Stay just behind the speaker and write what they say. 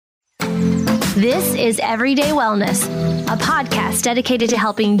This is Everyday Wellness, a podcast dedicated to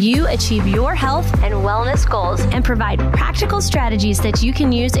helping you achieve your health and wellness goals and provide practical strategies that you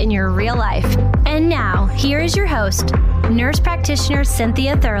can use in your real life. And now, here is your host, nurse practitioner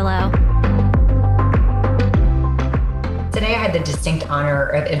Cynthia Thurlow. Today, I had the distinct honor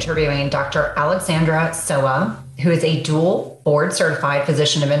of interviewing Dr. Alexandra Sowa, who is a dual board-certified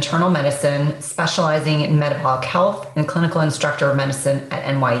physician of internal medicine, specializing in metabolic health and clinical instructor of medicine at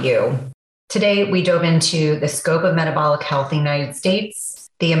NYU. Today, we dove into the scope of metabolic health in the United States,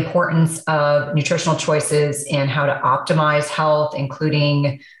 the importance of nutritional choices and how to optimize health,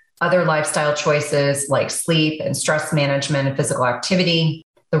 including other lifestyle choices like sleep and stress management and physical activity,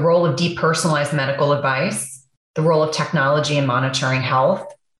 the role of depersonalized medical advice, the role of technology in monitoring health,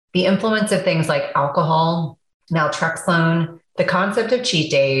 the influence of things like alcohol, naltrexone, the concept of cheat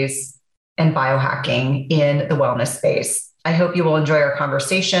days, and biohacking in the wellness space. I hope you will enjoy our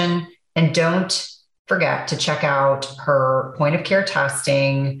conversation. And don't forget to check out her point of care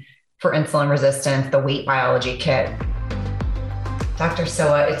testing for insulin resistance, the weight biology kit. Dr.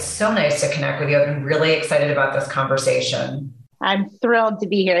 Sowa, it's so nice to connect with you. I've been really excited about this conversation. I'm thrilled to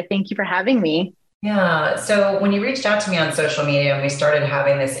be here. Thank you for having me. Yeah. So when you reached out to me on social media and we started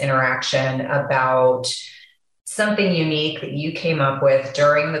having this interaction about something unique that you came up with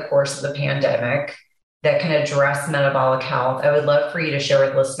during the course of the pandemic that can address metabolic health, I would love for you to share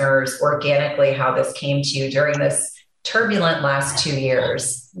with listeners organically how this came to you during this turbulent last 2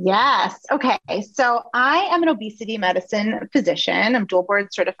 years. Yes. Okay. So I am an obesity medicine physician. I'm dual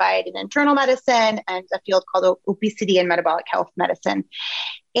board certified in internal medicine and a field called obesity and metabolic health medicine.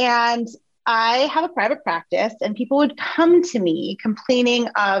 And I have a private practice and people would come to me complaining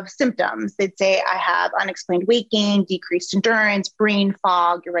of symptoms. They'd say, I have unexplained weight gain, decreased endurance, brain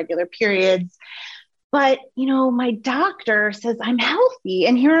fog, irregular periods. But, my doctor says I'm healthy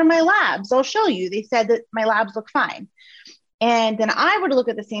and here are my labs. I'll show you. They said that my labs look fine. And then I would look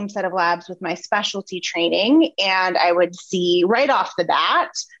at the same set of labs with my specialty training and I would see right off the bat,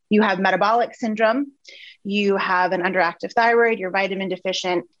 you have metabolic syndrome, you have an underactive thyroid, you're vitamin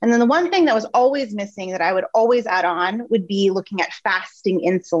deficient. And then the one thing that was always missing that I would always add on would be looking at fasting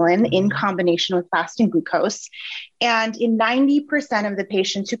insulin in combination with fasting glucose. And in 90% of the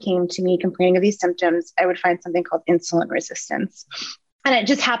patients who came to me complaining of these symptoms, I would find something called insulin resistance. And it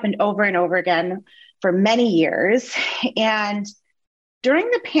just happened over and over again for many years. And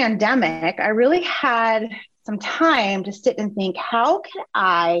during the pandemic, I really had some time to sit and think, how can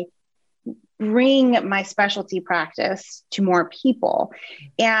I bring my specialty practice to more people?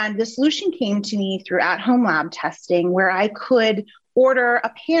 And the solution came to me through at-home lab testing, where I could order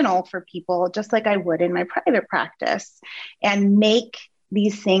a panel for people just like I would in my private practice and make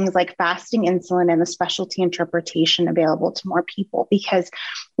these things like fasting insulin and the specialty interpretation available to more people. Because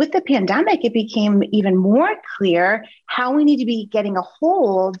with the pandemic, it became even more clear how we need to be getting a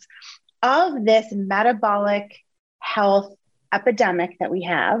hold of this metabolic health epidemic that we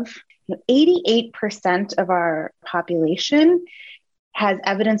have. 88% of our population has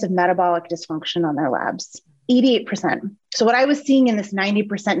evidence of metabolic dysfunction on their labs. 88%. So what I was seeing in this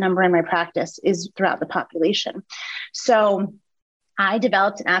 90% number in my practice is throughout the population. So I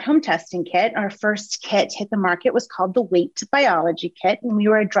developed an at-home testing kit. Our first kit hit the market was called the weight biology kit. And we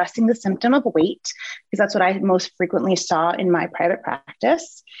were addressing the symptom of weight because that's what I most frequently saw in my private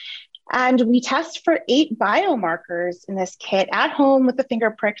practice. And we test for 8 biomarkers in this kit at home with the finger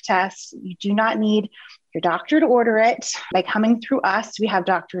prick test. You do not need your doctor to order it. By coming through us, we have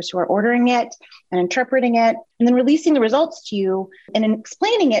doctors who are ordering it and interpreting it and then releasing the results to you and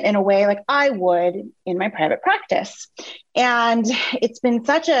explaining it in a way like I would in my private practice. And it's been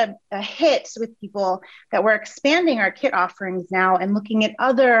such a hit with people that we're expanding our kit offerings now and looking at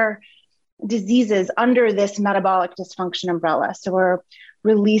other diseases under this metabolic dysfunction umbrella. So we're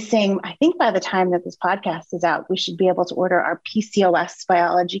releasing, I think by the time that this podcast is out, we should be able to order our PCOS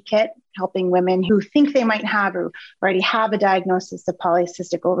biology kit, helping women who think they might have or already have a diagnosis of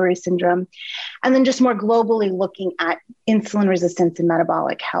polycystic ovary syndrome. And then just more globally looking at insulin resistance and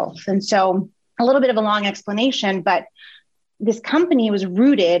metabolic health. And so a little bit of a long explanation, but this company was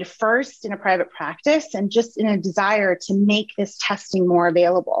rooted first in a private practice and just in a desire to make this testing more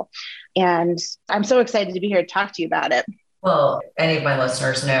available. And I'm so excited to be here to talk to you about it. Well, any of my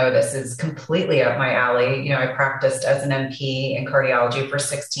listeners know this is completely up my alley. I practiced as an NP in cardiology for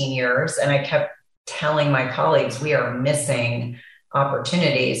 16 years, and I kept telling my colleagues we are missing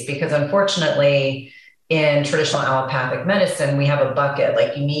opportunities because unfortunately in traditional allopathic medicine, we have a bucket,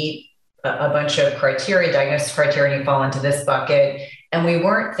 like you meet a bunch of criteria, diagnosis criteria, and you fall into this bucket. And we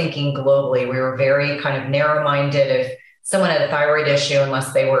weren't thinking globally. We were very kind of narrow-minded. If someone had a thyroid issue,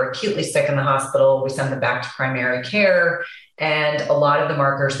 unless they were acutely sick in the hospital, we send them back to primary care. And a lot of the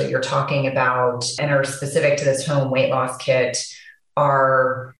markers that you're talking about and are specific to this home weight loss kit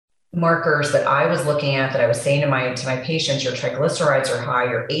are markers that I was looking at, that I was saying to my patients, your triglycerides are high,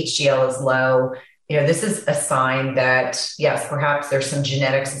 your HDL is low. This is a sign that, yes, perhaps there's some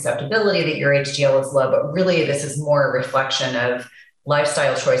genetic susceptibility that your HDL is low, but really this is more a reflection of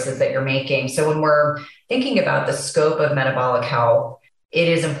lifestyle choices that you're making. So when we're thinking about the scope of metabolic health, it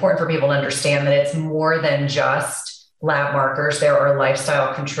is important for people to understand that it's more than just lab markers. There are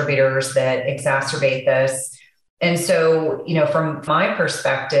lifestyle contributors that exacerbate this. And so, from my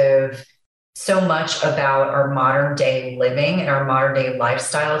perspective, so much about our modern day living and our modern day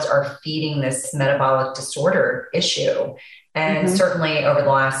lifestyles are feeding this metabolic disorder issue. And certainly over the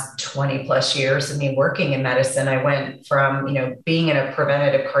last 20 plus years of me working in medicine, I went from, being in a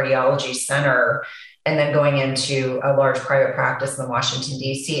preventative cardiology center and then going into a large private practice in the Washington,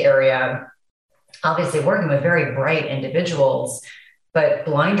 D.C. area, obviously working with very bright individuals, but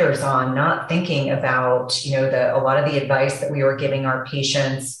blinders on, not thinking about, a lot of the advice that we were giving our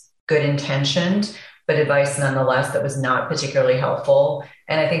patients, good intentioned, but advice nonetheless that was not particularly helpful.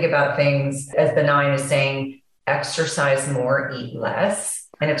 And I think about things as benign as saying, exercise more, eat less.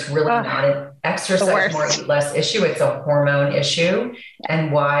 And it's really not an exercise more, eat less issue. It's a hormone issue,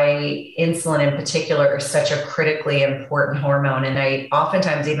 and why insulin in particular is such a critically important hormone. And I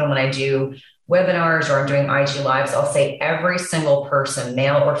oftentimes, even when I do webinars or I'm doing IG lives, I'll say every single person,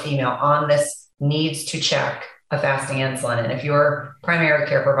 male or female, on this needs to check a fasting insulin. And if your primary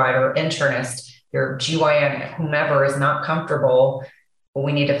care provider, internist, your GYN, whomever is not comfortable, well,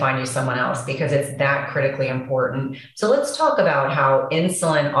 we need to find you someone else, because it's that critically important. So let's talk about how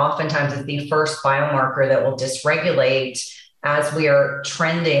insulin oftentimes is the first biomarker that will dysregulate as we are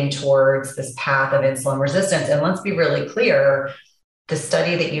trending towards this path of insulin resistance. And let's be really clear, the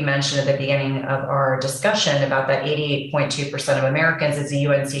study that you mentioned at the beginning of our discussion about that 88.2% of Americans is a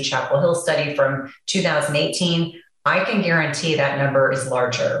UNC Chapel Hill study from 2018. I can guarantee that number is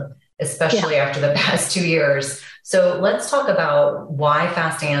larger, especially after the past 2 years. So let's talk about why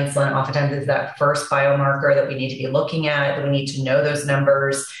fasting insulin oftentimes is that first biomarker that we need to be looking at, that we need to know those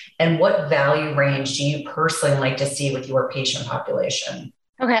numbers, and what value range do you personally like to see with your patient population?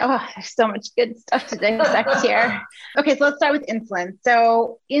 Okay. Oh, there's so much good stuff to dissect here. Okay. So let's start with insulin.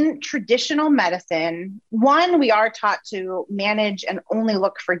 So in traditional medicine, we are taught to manage and only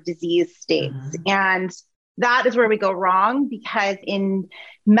look for disease states. And that is where we go wrong, because in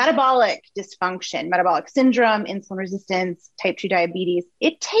metabolic dysfunction, metabolic syndrome, insulin resistance, type 2 diabetes,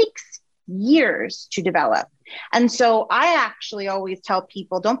 it takes years to develop. And so I actually always tell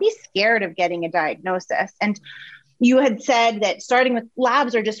people, don't be scared of getting a diagnosis. And you had said that starting with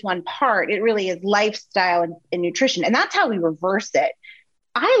labs are just one part. It really is lifestyle and nutrition. And that's how we reverse it.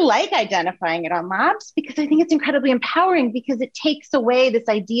 I like identifying it on labs because I think it's incredibly empowering, because it takes away this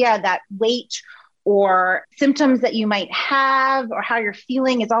idea that weight or symptoms that you might have or how you're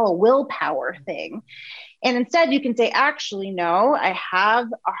feeling is all a willpower thing. And instead you can say, actually, no, I have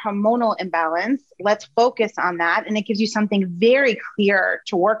a hormonal imbalance. Let's focus on that. And it gives you something very clear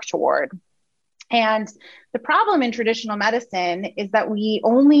to work toward. And the problem in traditional medicine is that we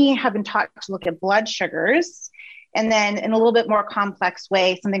only have been taught to look at blood sugars, and then in a little bit more complex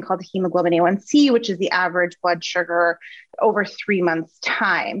way, something called the hemoglobin A1C, which is the average blood sugar over 3 months'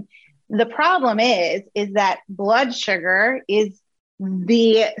 time. The problem is that blood sugar is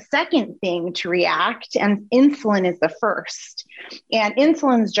the second thing to react, and insulin is the first. And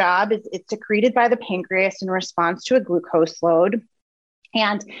insulin's job is it's secreted by the pancreas in response to a glucose load.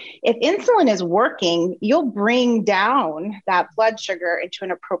 And if insulin is working, you'll bring down that blood sugar into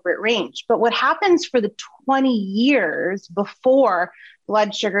an appropriate range. But what happens for the 20 years before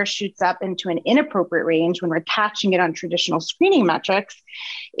blood sugar shoots up into an inappropriate range, when we're catching it on traditional screening metrics,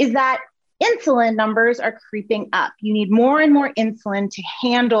 is that insulin numbers are creeping up. You need more and more insulin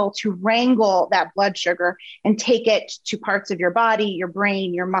to wrangle that blood sugar and take it to parts of your body, your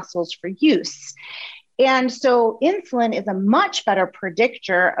brain, your muscles for use. And so insulin is a much better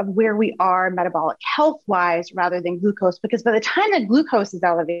predictor of where we are metabolic health-wise rather than glucose, because by the time that glucose is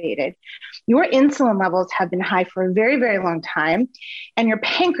elevated, your insulin levels have been high for a very, very long time, and your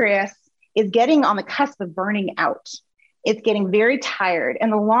pancreas is getting on the cusp of burning out. It's getting very tired.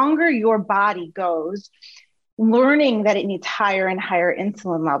 And the longer your body goes learning that it needs higher and higher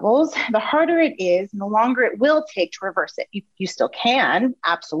insulin levels, the harder it is and the longer it will take to reverse it. You still can,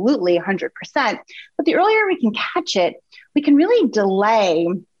 absolutely, 100%. But the earlier we can catch it, we can really delay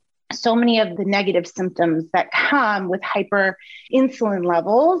so many of the negative symptoms that come with hyper insulin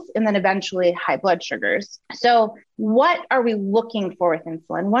levels and then eventually high blood sugars. So what are we looking for with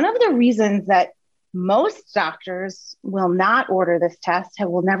insulin? One of the reasons that most doctors will not order this test,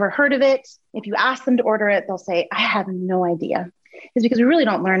 will never heard of it. If you ask them to order it, they'll say, I have no idea. It's because we really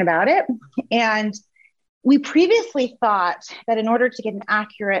don't learn about it. And we previously thought that in order to get an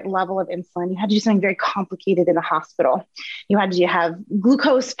accurate level of insulin, you had to do something very complicated in a hospital. You had to have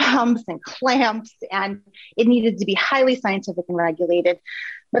glucose pumps and clamps, and it needed to be highly scientific and regulated.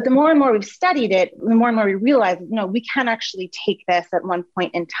 But the more and more we've studied it, the more and more we realize, no, we can actually take this at one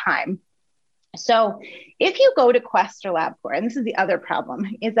point in time. So if you go to Quest or LabCorp, and this is the other problem,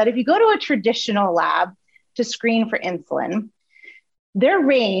 is that if you go to a traditional lab to screen for insulin, their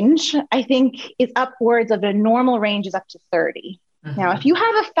range, I think, is upwards of a normal range is up to 30. Mm-hmm. Now, if you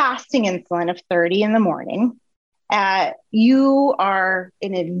have a fasting insulin of 30 in the morning, you are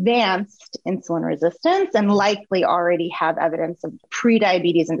in advanced insulin resistance and likely already have evidence of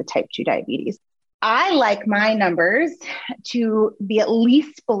pre-diabetes and the type 2 diabetes. I like my numbers to be at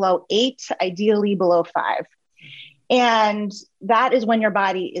least below 8, ideally below 5. And that is when your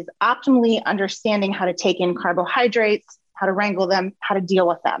body is optimally understanding how to take in carbohydrates, how to wrangle them, how to deal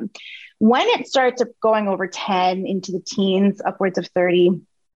with them. When it starts going over 10 into the teens, upwards of 30,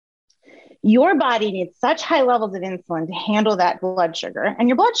 your body needs such high levels of insulin to handle that blood sugar. And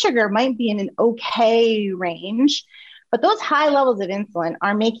your blood sugar might be in an okay range, but those high levels of insulin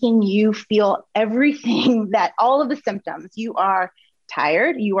are making you feel everything that all of the symptoms. You are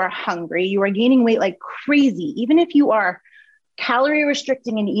tired, you are hungry, you are gaining weight like crazy. Even if you are calorie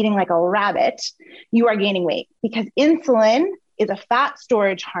restricting and eating like a rabbit, you are gaining weight because insulin is a fat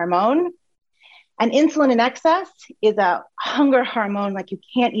storage hormone, and insulin in excess is a hunger hormone like you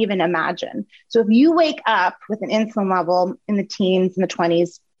can't even imagine. So if you wake up with an insulin level in the teens and the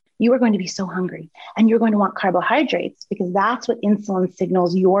 20s, you are going to be so hungry and you're going to want carbohydrates because that's what insulin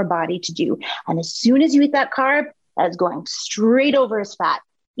signals your body to do. And as soon as you eat that carb, that is going straight over as fat,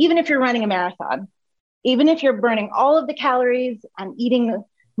 even if you're running a marathon. Even if you're burning all of the calories and eating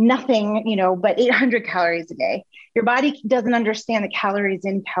nothing, but 800 calories a day, your body doesn't understand the calories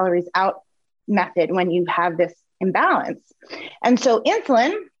in, calories out method when you have this imbalance. And so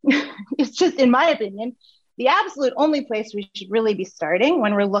insulin is just, in my opinion, the absolute only place we should really be starting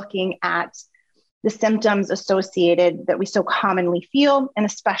when we're looking at the symptoms associated that we so commonly feel, and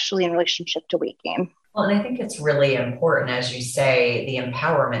especially in relationship to weight gain. Well, and I think it's really important, as you say, the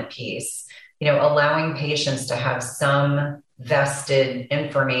empowerment piece. Allowing patients to have some vested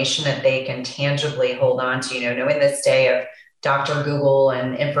information that they can tangibly hold on to, knowing this day of Dr. Google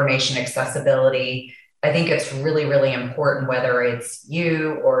and information accessibility. I think it's really, really important, whether it's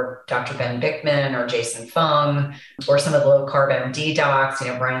you or Dr. Ben Bickman or Jason Fung or some of the low carb MD docs,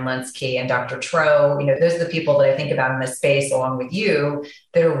 Brian Linsky and Dr. Tro, those are the people that I think about in this space along with you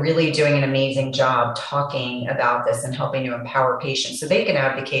that are really doing an amazing job talking about this and helping to empower patients so they can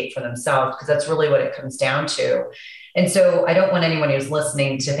advocate for themselves, because that's really what it comes down to. And so I don't want anyone who's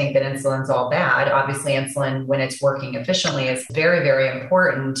listening to think that insulin's all bad. Obviously, insulin, when it's working efficiently, is very, very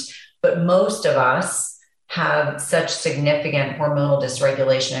important. But most of us have such significant hormonal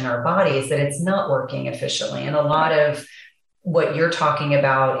dysregulation in our bodies that it's not working efficiently. And a lot of what you're talking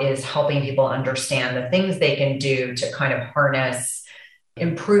about is helping people understand the things they can do to kind of harness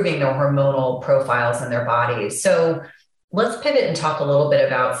improving their hormonal profiles in their bodies. So let's pivot and talk a little bit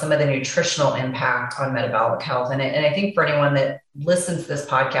about some of the nutritional impact on metabolic health. And I think for anyone that listens to this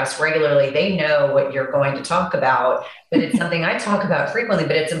podcast regularly, they know what you're going to talk about, but it's something I talk about frequently,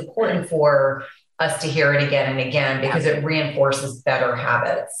 but it's important for us to hear it again and again because it reinforces better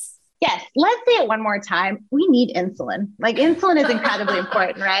habits. Yes. Let's say it one more time. We need insulin. Like insulin is incredibly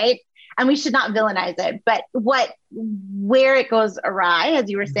important, right? And we should not villainize it. But where it goes awry, as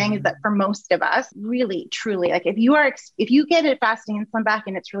you were saying, is that for most of us, really, truly, like if you get a fasting insulin back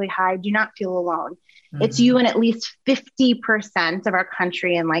and it's really high, do not feel alone. Mm-hmm. It's you and at least 50% of our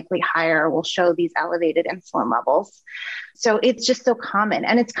country and likely higher will show these elevated insulin levels. So it's just so common.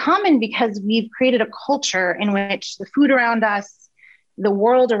 And it's common because we've created a culture in which the food around us, the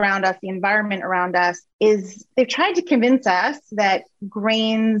world around us, the environment around us they've tried to convince us that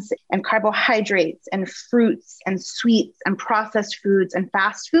grains and carbohydrates and fruits and sweets and processed foods and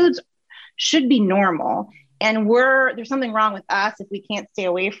fast foods should be normal. And there's something wrong with us if we can't stay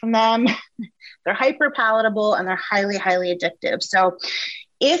away from them. They're hyper palatable and they're highly, highly addictive. So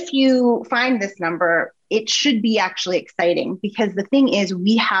if you find this number, it should be actually exciting because the thing is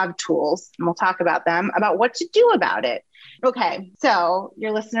we have tools, and we'll talk about them, about what to do about it. Okay, so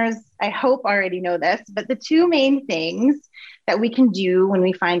your listeners, I hope already know this, but the two main things that we can do when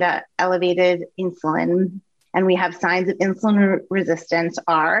we find a elevated insulin and we have signs of insulin resistance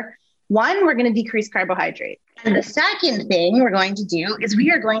are, one, we're going to decrease carbohydrates. And the second thing we're going to do is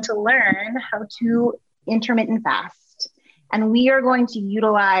we are going to learn how to intermittent fast. And we are going to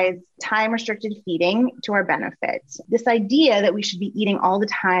utilize time-restricted feeding to our benefit. This idea that we should be eating all the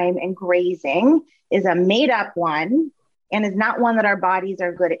time and grazing is a made-up one and is not one that our bodies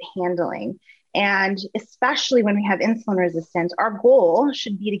are good at handling. And especially when we have insulin resistance, our goal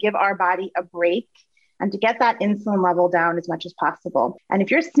should be to give our body a break and to get that insulin level down as much as possible. And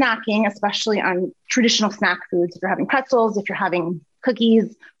if you're snacking, especially on traditional snack foods, if you're having pretzels, if you're having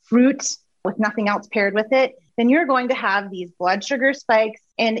cookies, fruit with nothing else paired with it, then you're going to have these blood sugar spikes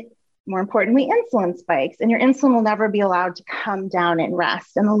and, more importantly, insulin spikes. And your insulin will never be allowed to come down and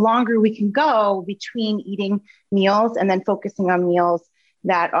rest. And the longer we can go between eating meals and then focusing on meals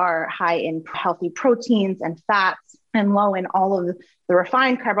that are high in healthy proteins and fats and low in all of the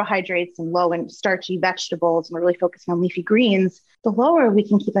refined carbohydrates and low in starchy vegetables, and we're really focusing on leafy greens, the lower we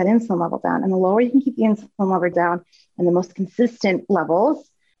can keep that insulin level down. And the lower you can keep the insulin level down and the most consistent levels,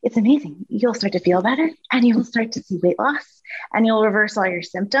 it's amazing. You'll start to feel better and you'll start to see weight loss and you'll reverse all your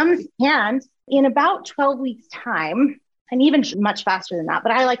symptoms. And in about 12 weeks time, and even much faster than that,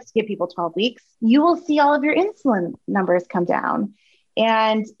 but I like to give people 12 weeks, you will see all of your insulin numbers come down.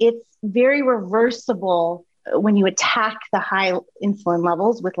 And it's very reversible when you attack the high insulin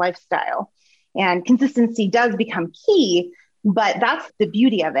levels with lifestyle. And consistency does become key, but that's the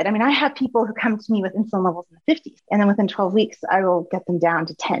beauty of it. I mean, I have people who come to me with insulin levels in the 50s, and then within 12 weeks, I will get them down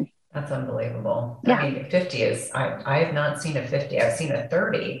to 10. That's unbelievable. Yeah. I mean, 50 is, I have not seen a 50. I've seen a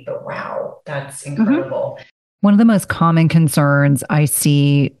 30, but wow, that's incredible. Mm-hmm. One of the most common concerns I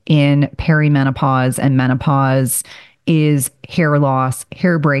see in perimenopause and menopause is hair loss,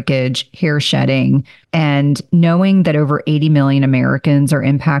 hair breakage, hair shedding. And knowing that over 80 million Americans are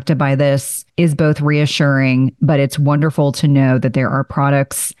impacted by this is both reassuring, but it's wonderful to know that there are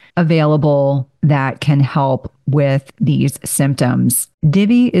products available that can help with these symptoms.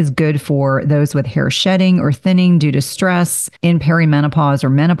 Divi is good for those with hair shedding or thinning due to stress in perimenopause or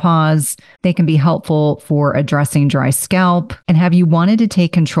menopause. They can be helpful for addressing dry scalp. And have you wanted to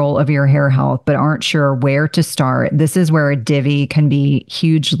take control of your hair health but aren't sure where to start? This is where Divi can be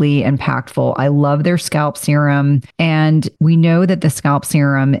hugely impactful. I love their scalp serum, and we know that the scalp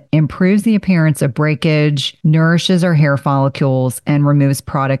serum improves the appearance of breakage, nourishes our hair follicles, and removes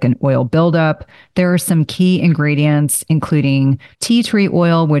product and oil buildup. There are some key ingredients, including tea tree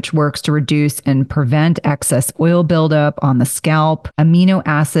oil, which works to reduce and prevent excess oil buildup on the scalp, amino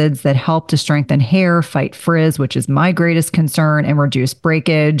acids that help to strengthen hair, fight frizz, which is my greatest concern, and reduce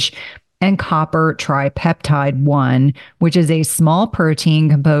breakage, and copper tripeptide 1, which is a small protein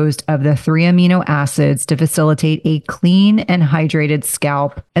composed of the 3 amino acids to facilitate a clean and hydrated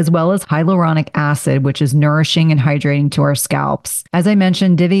scalp, as well as hyaluronic acid, which is nourishing and hydrating to our scalps. As I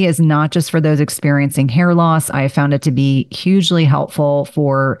mentioned, Divi is not just for those experiencing hair loss. I have found it to be hugely helpful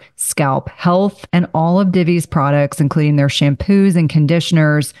for scalp health, and all of Divi's products, including their shampoos and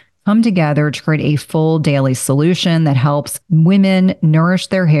conditioners, come together to create a full daily solution that helps women nourish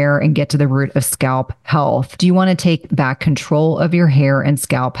their hair and get to the root of scalp health. Do you want to take back control of your hair and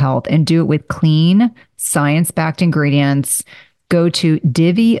scalp health and do it with clean, science-backed ingredients? Go to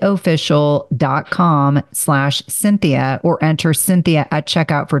diviofficial.com/Cynthia or enter Cynthia at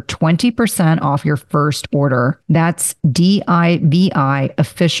checkout for 20% off your first order. That's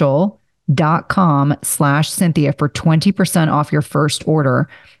diviofficial.com/Cynthia for 20% off your first order.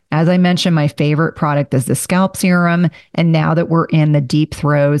 As I mentioned, my favorite product is the scalp serum. And now that we're in the deep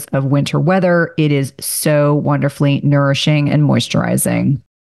throes of winter weather, it is so wonderfully nourishing and moisturizing.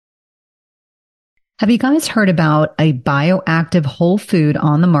 Have you guys heard about a bioactive whole food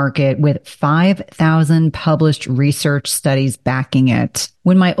on the market with 5,000 published research studies backing it?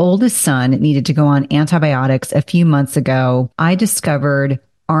 When my oldest son needed to go on antibiotics a few months ago, I discovered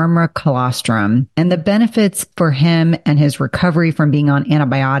Armra colostrum, and the benefits for him and his recovery from being on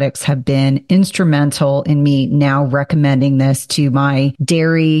antibiotics have been instrumental in me now recommending this to my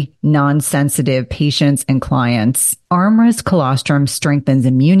dairy non-sensitive patients and clients. Armra's colostrum strengthens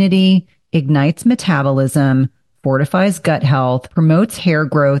immunity, ignites metabolism, fortifies gut health, promotes hair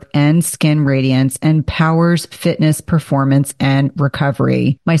growth and skin radiance, and powers fitness, performance, and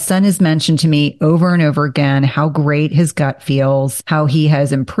recovery. My son has mentioned to me over and over again how great his gut feels, how he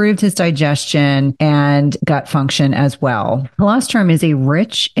has improved his digestion and gut function as well. Colostrum is a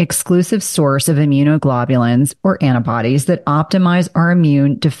rich, exclusive source of immunoglobulins or antibodies that optimize our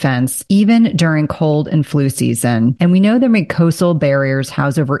immune defense even during cold and flu season. And we know that mucosal barriers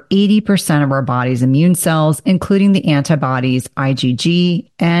house over 80% of our body's immune cells, including the antibodies IgG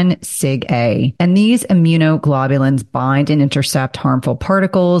and Sig-A. And these immunoglobulins bind and intercept harmful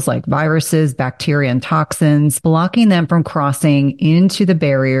particles like viruses, bacteria, and toxins, blocking them from crossing into the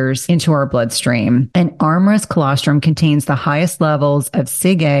barriers into our bloodstream. And Armra's colostrum contains the highest levels of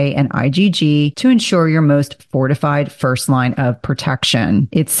Sig-A and IgG to ensure your most fortified first line of protection.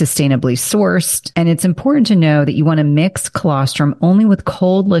 It's sustainably sourced, and it's important to know that you want to mix colostrum only with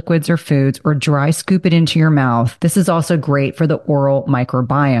cold liquids or foods, or dry scoop it into your mouth. This is also great for the oral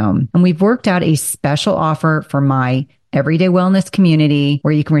microbiome. And we've worked out a special offer for my Everyday Wellness community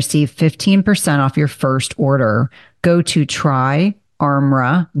where you can receive 15% off your first order. Go to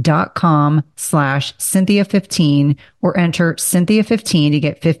tryarmra.com/Cynthia15 or enter Cynthia15 to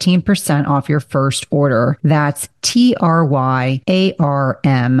get 15% off your first order. That's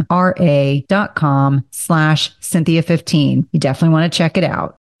tryarmra.com/Cynthia15. You definitely want to check it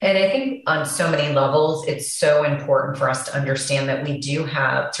out. And I think on so many levels, it's so important for us to understand that we do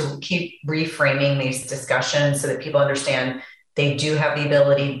have to keep reframing these discussions so that people understand they do have the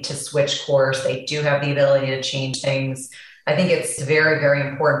ability to switch course. They do have the ability to change things. I think it's very, very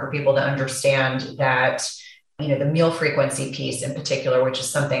important for people to understand that, the meal frequency piece in particular, which is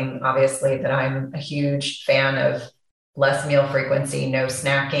something obviously that I'm a huge fan of. Less meal frequency, no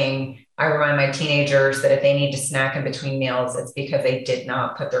snacking. I remind my teenagers that if they need to snack in between meals, it's because they did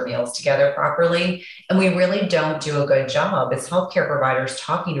not put their meals together properly. And we really don't do a good job as healthcare providers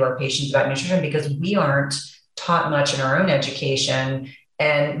talking to our patients about nutrition because we aren't taught much in our own education.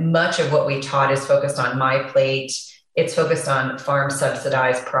 And much of what we taught is focused on my plate. It's focused on farm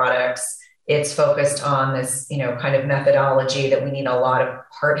subsidized products. It's focused on this, kind of methodology that we need a lot of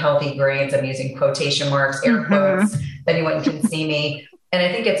heart healthy grains. I'm using quotation marks, air quotes, if anyone can see me. And I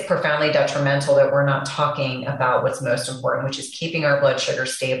think it's profoundly detrimental that we're not talking about what's most important, which is keeping our blood sugar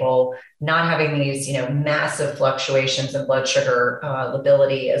stable, not having these, massive fluctuations in blood sugar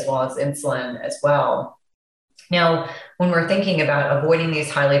lability, as well as insulin as well. Now, when we're thinking about avoiding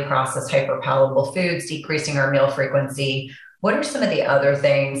these highly processed, hyperpalatable foods, decreasing our meal frequency, what are some of the other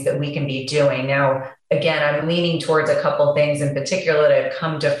things that we can be doing? Now, again, I'm leaning towards a couple of things in particular that I've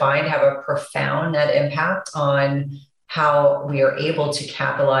come to find have a profound net impact on how we are able to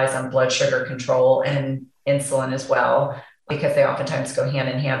capitalize on blood sugar control and insulin as well, because they oftentimes go hand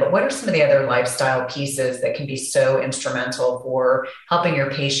in hand. But what are some of the other lifestyle pieces that can be so instrumental for helping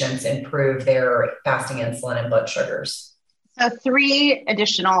your patients improve their fasting insulin and blood sugars? So 3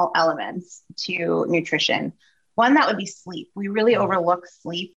 additional elements to nutrition. One, that would be sleep. We really overlook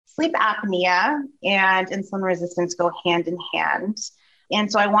sleep. Sleep apnea and insulin resistance go hand in hand.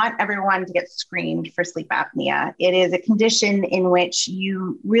 And so I want everyone to get screened for sleep apnea. It is a condition in which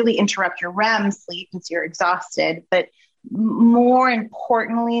you really interrupt your REM sleep and so you're exhausted. But more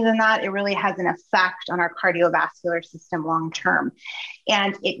importantly than that, it really has an effect on our cardiovascular system long term.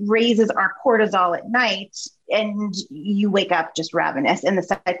 And it raises our cortisol at night and you wake up just ravenous and the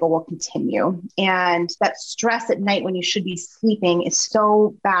cycle will continue. And that stress at night when you should be sleeping is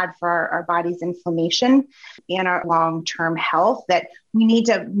so bad for our body's inflammation and our long-term health that we need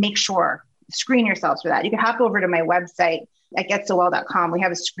to make sure, screen yourselves for that. You can hop over to my website at getsowell.com. We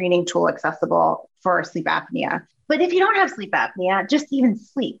have a screening tool accessible for sleep apnea. But if you don't have sleep apnea, just even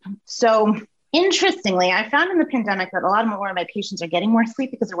sleep. So interestingly, I found in the pandemic that a lot more of my patients are getting more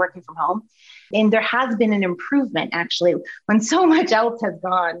sleep because they're working from home. And there has been an improvement, actually, when so much else has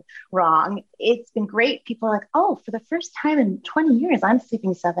gone wrong. It's been great. People are like, oh, for the first time in 20 years, I'm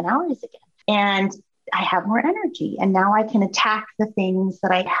sleeping 7 hours again. And I have more energy. And now I can attack the things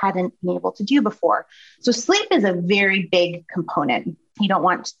that I hadn't been able to do before. So sleep is a very big component. You don't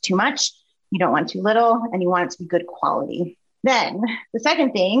want too much, you don't want too little, and you want it to be good quality. Then the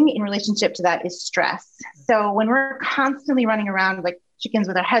second thing in relationship to that is stress. So when we're constantly running around like chickens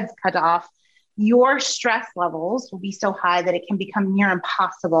with our heads cut off, your stress levels will be so high that it can become near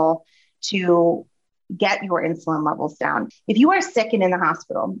impossible to get your insulin levels down. If you are sick and in the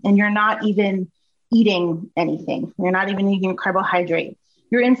hospital and you're not even eating anything, you're not even eating carbohydrate,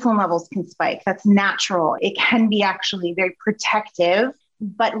 your insulin levels can spike. That's natural. It can be actually very protective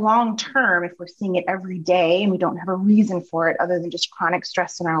But long term, if we're seeing it every day and we don't have a reason for it other than just chronic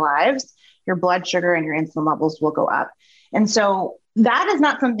stress in our lives, your blood sugar and your insulin levels will go up. And so that is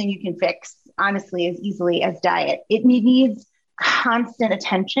not something you can fix, honestly, as easily as diet. It needs constant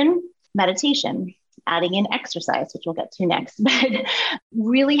attention, meditation, adding in exercise, which we'll get to next, but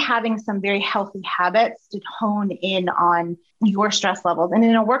really having some very healthy habits to hone in on your stress levels. And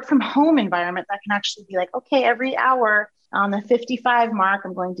in a work from home environment, that can actually be like, okay, every hour on the 55 mark,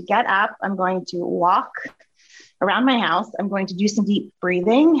 I'm going to get up, I'm going to walk around my house, I'm going to do some deep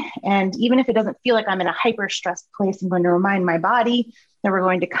breathing. And even if it doesn't feel like I'm in a hyper stressed place, I'm going to remind my body that we're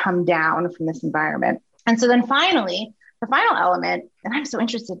going to come down from this environment. And so then finally, the final element, and I'm so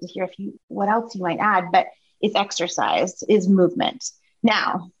interested to hear what else you might add, but is exercise, is movement.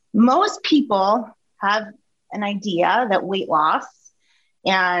 Now, most people have an idea that weight loss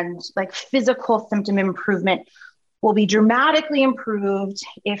and like physical symptom improvement will be dramatically improved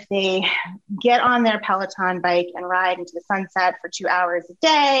if they get on their Peloton bike and ride into the sunset for 2 hours a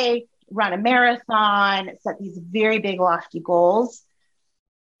day, run a marathon, set these very big, lofty goals.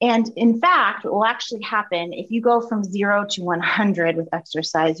 And in fact, what will actually happen if you go from 0 to 100 with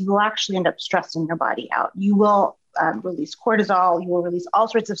exercise, you will actually end up stressing your body out. You will release cortisol, you will release all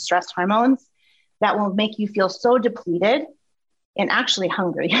sorts of stress hormones that will make you feel so depleted and actually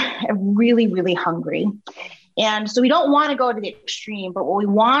hungry, really, really hungry. And so we don't want to go to the extreme, but what we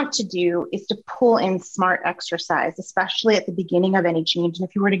want to do is to pull in smart exercise, especially at the beginning of any change. And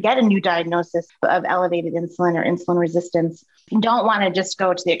if you were to get a new diagnosis of elevated insulin or insulin resistance, you don't want to just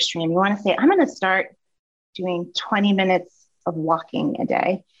go to the extreme. You want to say, I'm going to start doing 20 minutes of walking a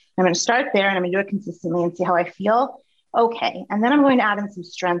day. I'm going to start there and I'm going to do it consistently and see how I feel. Okay. And then I'm going to add in some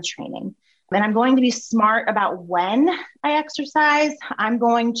strength training. And I'm going to be smart about when I exercise. I'm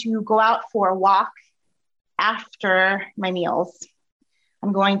going to go out for a walk after my meals.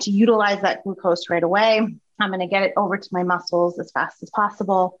 I'm going to utilize that glucose right away. I'm going to get it over to my muscles as fast as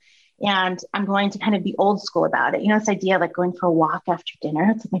possible. And I'm going to kind of be old school about it. You know, this idea of like going for a walk after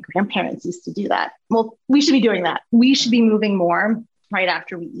dinner. It's like my grandparents used to do that. Well, we should be doing that. We should be moving more right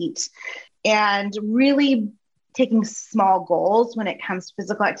after we eat and really taking small goals when it comes to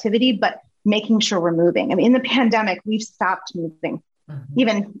physical activity, but making sure we're moving. I mean, in the pandemic, we've stopped moving.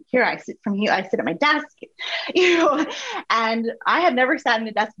 Even here, I sit at my desk, and I have never sat in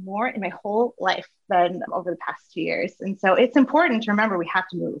a desk more in my whole life than over the past 2 years. And so it's important to remember we have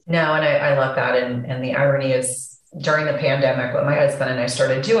to move. No, and I love that. And the irony is during the pandemic, what my husband and I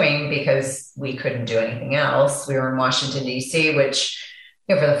started doing, because we couldn't do anything else, we were in Washington, D.C., which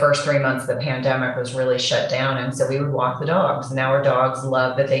for the first 3 months of the pandemic was really shut down. And so we would walk the dogs. And now our dogs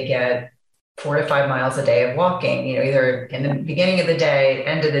love that they get 4 to 5 miles a day of walking, either in the beginning of the day,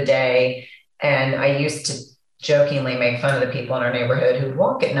 end of the day. And I used to jokingly make fun of the people in our neighborhood who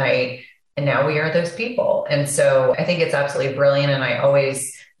walk at night. And now we are those people. And so I think it's absolutely brilliant. And I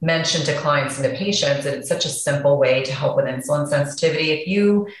always mention to clients and to patients that it's such a simple way to help with insulin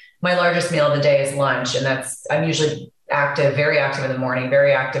sensitivity. My largest meal of the day is lunch. And I'm usually active, very active in the morning,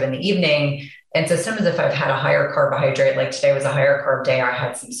 very active in the evening. And so sometimes if I've had a higher carbohydrate, like today was a higher carb day, I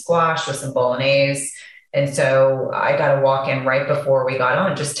had some squash with some bolognese. And so I got to walk in right before we got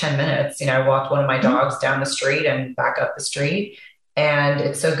on, just 10 minutes. I walked one of my dogs down the street and back up the street. And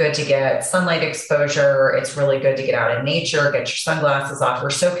it's so good to get sunlight exposure. It's really good to get out in nature, get your sunglasses off. We're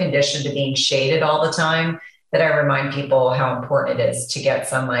so conditioned to being shaded all the time that I remind people how important it is to get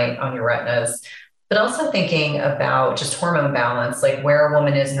sunlight on your retinas. But also thinking about just hormone balance, like where a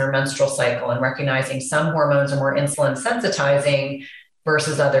woman is in her menstrual cycle and recognizing some hormones are more insulin sensitizing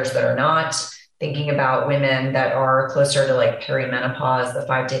versus others that are not. Thinking about women that are closer to like perimenopause, the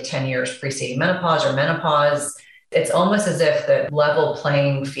 5 to 10 years preceding menopause or menopause. It's almost as if the level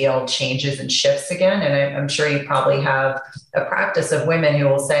playing field changes and shifts again. And I'm sure you probably have a practice of women who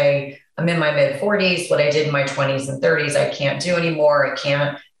will say, I'm in my mid 40s, what I did in my 20s and 30s, I can't do anymore. I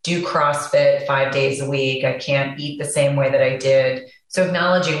can't do CrossFit 5 days a week. I can't eat the same way that I did. So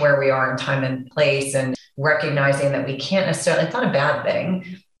acknowledging where we are in time and place and recognizing that we can't necessarily, it's not a bad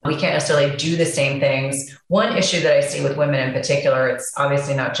thing. We can't necessarily do the same things. One issue that I see with women in particular, it's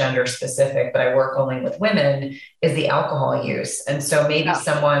obviously not gender specific, but I work only with women, is the alcohol use. And so maybe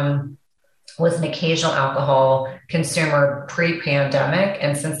someone was an occasional alcohol consumer pre-pandemic.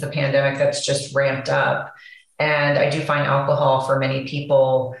 And since the pandemic, that's just ramped up. And I do find alcohol for many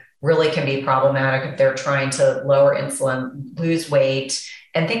people really can be problematic if they're trying to lower insulin, lose weight,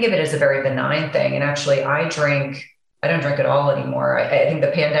 and think of it as a very benign thing. And actually, I don't drink at all anymore. I think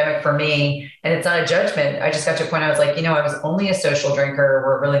the pandemic for me, and it's not a judgment, I just got to a point I was like, I was only a social drinker.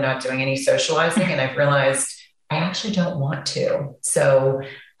 We're really not doing any socializing. And I've realized I actually don't want to. So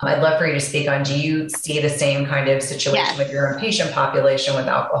I'd love for you to speak on, do you see the same kind of situation with your own patient population with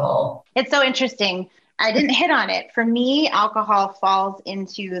alcohol? It's so interesting. I didn't hit on it. For me, alcohol falls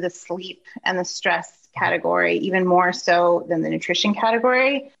into the sleep and the stress category, even more so than the nutrition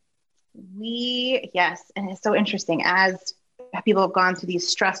category. Yes, and it's so interesting as people have gone through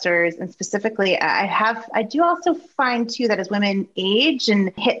these stressors, and specifically I do also find too that as women age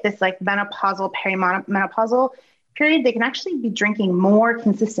and hit this like menopausal, perimenopausal period, they can actually be drinking more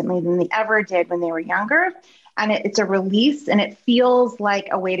consistently than they ever did when they were younger. And it's a release, and it feels like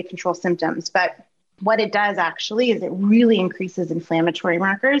a way to control symptoms. But what it does actually is it really increases inflammatory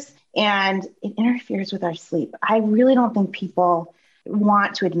markers, and it interferes with our sleep. I really don't think people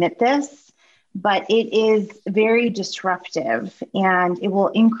want to admit this, but it is very disruptive, and it will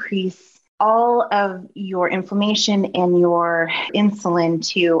increase all of your inflammation and your insulin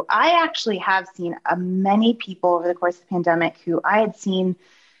too. I actually have seen many people over the course of the pandemic who I had seen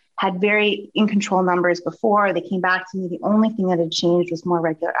had very in control numbers before. They came back to me. The only thing that had changed was more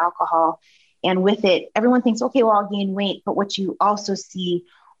regular alcohol. And with it, everyone thinks, okay, well, I'll gain weight. But what you also see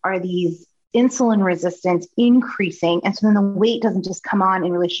are these insulin resistance increasing. And so then the weight doesn't just come on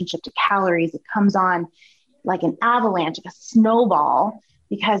in relationship to calories. It comes on like an avalanche, like a snowball,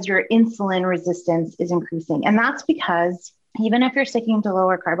 because your insulin resistance is increasing. And that's because even if you're sticking to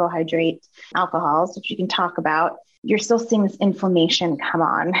lower carbohydrate alcohols, which you can talk about, you're still seeing this inflammation come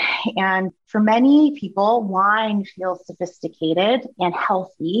on. And for many people, wine feels sophisticated and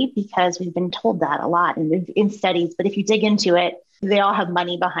healthy because we've been told that a lot in studies. But if you dig into it, they all have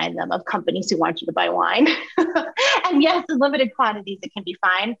money behind them of companies who want you to buy wine. And yes, in limited quantities, it can be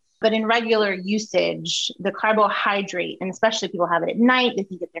fine. But in regular usage, the carbohydrate, and especially people have it at night, they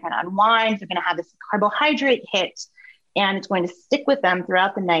think that they're going to unwind, they're going to have this carbohydrate hit, and it's going to stick with them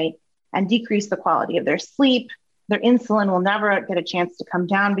throughout the night and decrease the quality of their sleep. Their insulin will never get a chance to come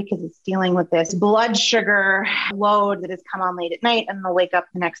down because it's dealing with this blood sugar load that has come on late at night, and they'll wake up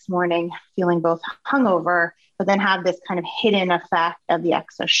the next morning feeling both hungover, but then have this kind of hidden effect of the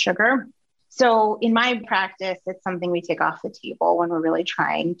excess sugar. So in my practice, it's something we take off the table when we're really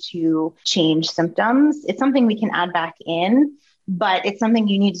trying to change symptoms. It's something we can add back in, but it's something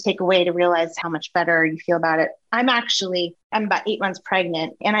you need to take away to realize how much better you feel about it. I'm about 8 months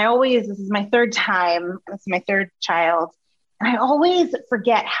pregnant, and this is my third time, this is my third child. And I always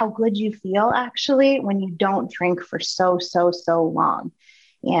forget how good you feel actually when you don't drink for so long.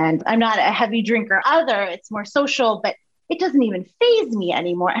 And I'm not a heavy drinker either. It's more social, but it doesn't even faze me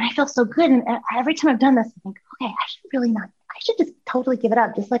anymore. And I feel so good. And every time I've done this, I think, okay, I should just totally give it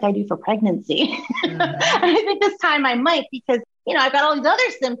up, just like I do for pregnancy. Mm-hmm. And I think this time I might, because, I've got all these other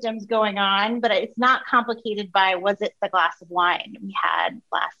symptoms going on, but it's not complicated by, was it the glass of wine we had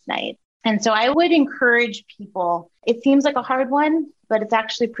last night? And so I would encourage people, it seems like a hard one, but it's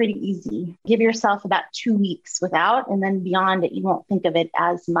actually pretty easy. Give yourself about 2 weeks without, and then beyond it, you won't think of it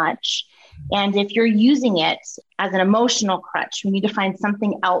as much. And if you're using it as an emotional crutch, we need to find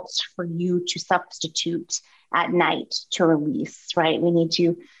something else for you to substitute at night to release, right? We need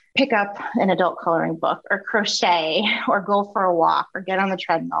to pick up an adult coloring book or crochet or go for a walk or get on the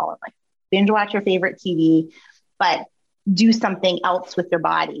treadmill or like binge watch your favorite TV, but do something else with your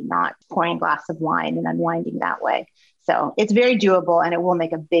body, not pouring a glass of wine and unwinding that way. So it's very doable, and it will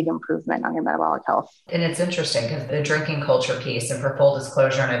make a big improvement on your metabolic health. And it's interesting because the drinking culture piece, and for full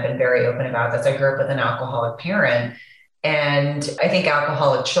disclosure, and I've been very open about this, I grew up with an alcoholic parent. And I think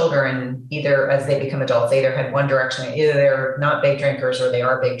alcoholic children, either as they become adults, they either head one direction, either they're not big drinkers or they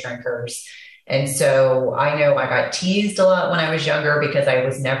are big drinkers. And so I know I got teased a lot when I was younger because I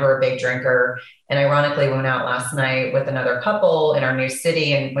was never a big drinker. And ironically, we went out last night with another couple in our new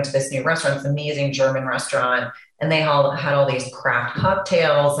city and went to this new restaurant, this amazing German restaurant. And they all had all these craft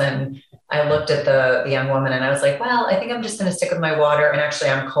cocktails. And I looked at the young woman and I was like, well, I think I'm just going to stick with my water. And actually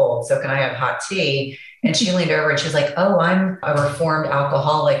I'm cold, so can I have hot tea? And she leaned over and she was like, oh, I'm a reformed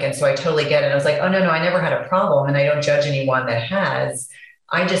alcoholic. And so I totally get it. And I was like, oh, no, I never had a problem. And I don't judge anyone that has.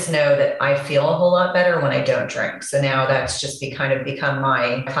 I just know that I feel a whole lot better when I don't drink. So now that's just become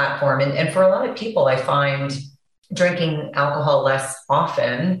my platform. And for a lot of people, I find drinking alcohol less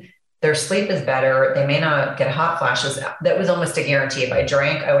often, their sleep is better. They may not get hot flashes. That was almost a guarantee. If I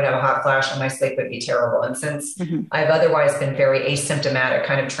drank, I would have a hot flash and my sleep would be terrible. And since I've otherwise been very asymptomatic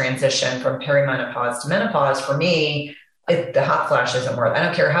kind of transition from perimenopause to menopause, for me, the hot flash isn't worth. I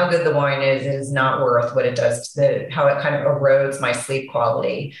don't care how good the wine is. It is not worth what it does to how it kind of erodes my sleep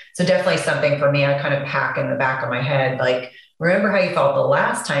quality. So definitely something for me, I kind of pack in the back of my head, like, remember how you felt the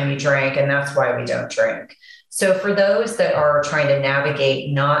last time you drank, and that's why we don't drink. So for those that are trying to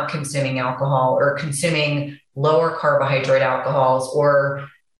navigate not consuming alcohol or consuming lower carbohydrate alcohols or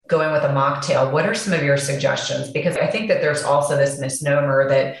going with a mocktail, what are some of your suggestions? Because I think that there's also this misnomer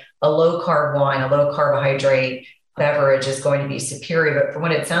that a low carb wine, a low carbohydrate beverage is going to be superior, but from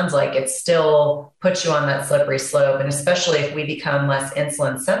what it sounds like, it still puts you on that slippery slope. And especially if we become less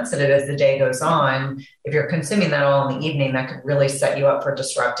insulin sensitive as the day goes on, if you're consuming that all in the evening, that could really set you up for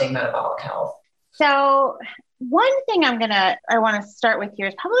disrupting metabolic health. So one thing I want to start with here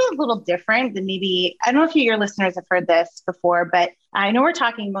is probably a little different than maybe, I don't know if your listeners have heard this before, but I know we're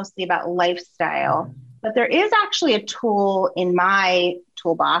talking mostly about lifestyle, but there is actually a tool in my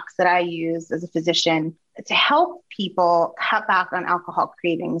toolbox that I use as a physician to help people cut back on alcohol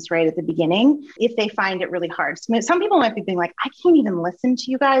cravings right at the beginning if they find it really hard. So some people might be being like, I can't even listen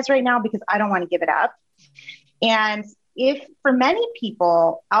to you guys right now because I don't want to give it up. And if for many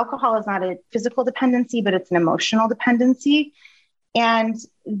people, alcohol is not a physical dependency, but it's an emotional dependency. And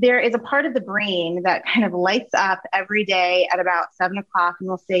there is a part of the brain that kind of lights up every day at about 7 o'clock and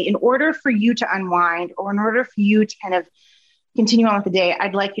will say, in order for you to unwind or in order for you to kind of continue on with the day,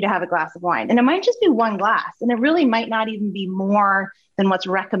 I'd like you to have a glass of wine. And it might just be one glass. And it really might not even be more than what's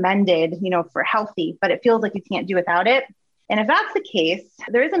recommended, for healthy, but it feels like you can't do without it. And if that's the case,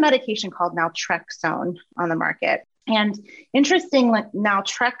 there is a medication called naltrexone on the market. And interestingly,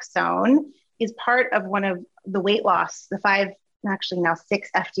 naltrexone is part of one of the weight loss, the 6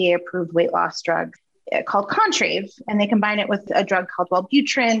 FDA approved weight loss drugs called Contrave. And they combine it with a drug called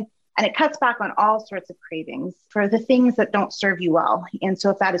Wellbutrin. And it cuts back on all sorts of cravings for the things that don't serve you well. And so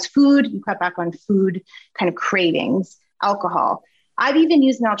if that is food, you cut back on food kind of cravings, alcohol. I've even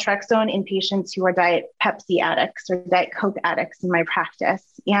used naltrexone in patients who are Diet Pepsi addicts or Diet Coke addicts in my practice.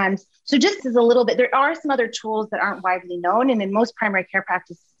 And so just as a little bit, there are some other tools that aren't widely known. And in most primary care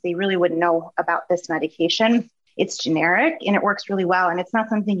practices, they really wouldn't know about this medication. It's generic and it works really well. And it's not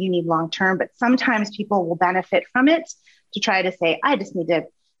something you need long-term, but sometimes people will benefit from it to try to say, I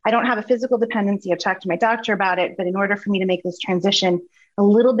don't have a physical dependency. I've talked to my doctor about it, but in order for me to make this transition, a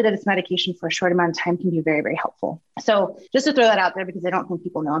little bit of this medication for a short amount of time can be very, very helpful. So just to throw that out there, because I don't think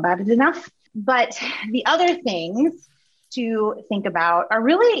people know about it enough. But the other things to think about are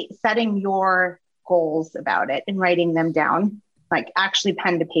really setting your goals about it and writing them down, like actually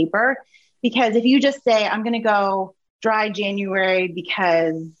pen to paper. Because if you just say, I'm going to go dry January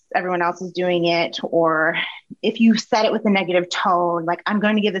because everyone else is doing it, or if you set it with a negative tone, like I'm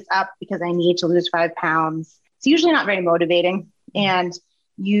going to give this up because I need to lose 5 pounds, it's usually not very motivating and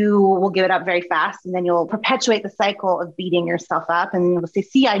you will give it up very fast. And then you'll perpetuate the cycle of beating yourself up and you'll say,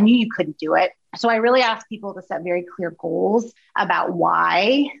 see, I knew you couldn't do it. So I really ask people to set very clear goals about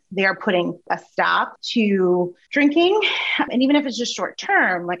why they're putting a stop to drinking. And even if it's just short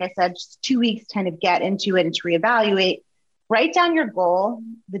term, like I said, just 2 weeks to kind of get into it and to reevaluate. Write down your goal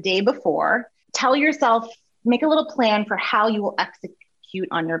the day before. Tell yourself, make a little plan for how you will execute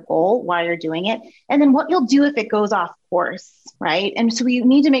on your goal while you're doing it. And then what you'll do if it goes off course, right? And so we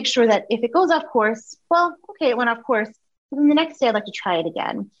need to make sure that if it goes off course, well, okay, it went off course. But then the next day I'd like to try it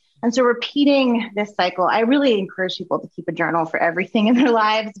again. And so repeating this cycle, I really encourage people to keep a journal for everything in their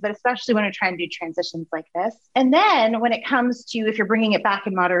lives, but especially when they're trying to do transitions like this. And then when it comes to, if you're bringing it back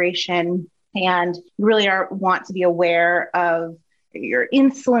in moderation, and you really want to be aware of your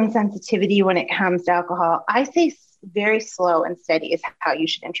insulin sensitivity when it comes to alcohol, I say very slow and steady is how you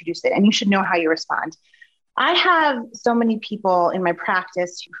should introduce it. And you should know how you respond. I have so many people in my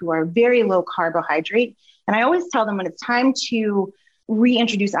practice who are very low carbohydrate. And I always tell them when it's time to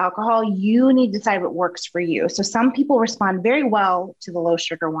reintroduce alcohol, you need to decide what works for you. So some people respond very well to the low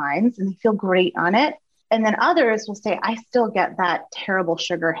sugar wines and they feel great on it. And then others will say, I still get that terrible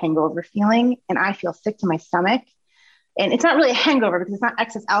sugar hangover feeling and I feel sick to my stomach. And it's not really a hangover because it's not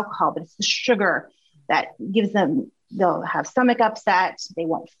excess alcohol, but it's the sugar that gives them, they'll have stomach upset. They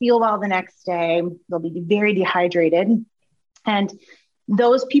won't feel well the next day. They'll be very dehydrated. And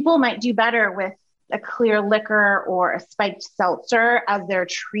those people might do better with a clear liquor or a spiked seltzer as their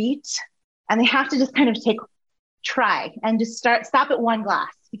treat. And they have to just kind of try and just stop at one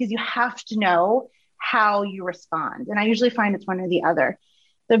glass because you have to know how you respond. And I usually find it's one or the other.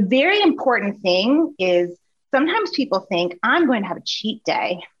 The very important thing is sometimes people think I'm going to have a cheat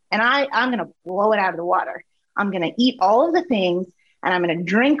day and I'm going to blow it out of the water. I'm going to eat all of the things and I'm going to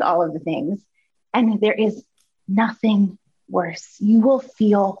drink all of the things. And there is nothing worse. You will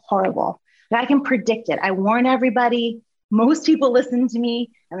feel horrible. But I can predict it. I warn everybody. Most people listen to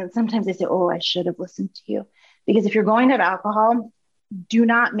me. And then sometimes they say, oh, I should have listened to you. Because if you're going to have alcohol, do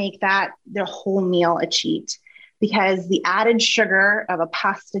not make that the whole meal a cheat, because the added sugar of a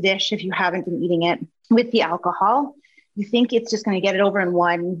pasta dish, if you haven't been eating it with the alcohol, you think it's just going to get it over in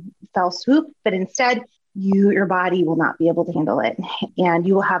one fell swoop, but instead your body will not be able to handle it and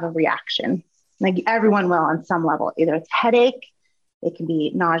you will have a reaction. Like everyone will on some level. Either it's headache, it can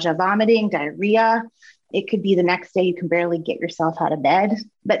be nausea, vomiting, diarrhea. It could be the next day you can barely get yourself out of bed,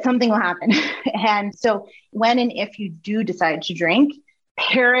 but something will happen. And so when and if you do decide to drink,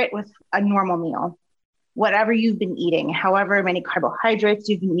 pair it with a normal meal. Whatever you've been eating, however many carbohydrates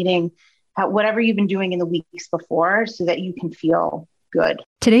you've been eating, whatever you've been doing in the weeks before, so that you can feel good.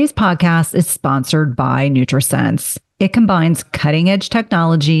 Today's podcast is sponsored by NutriSense. It combines cutting-edge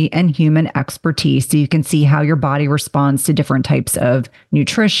technology and human expertise so you can see how your body responds to different types of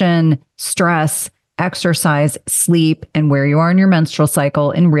nutrition, stress, exercise, sleep, and where you are in your menstrual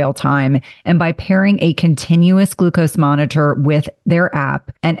cycle in real time. And by pairing a continuous glucose monitor with their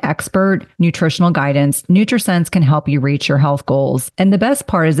app and expert nutritional guidance, NutriSense can help you reach your health goals. And the best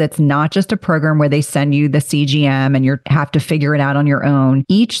part is it's not just a program where they send you the CGM and you have to figure it out on your own.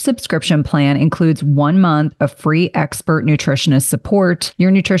 Each subscription plan includes 1 month of free expert nutritionist support.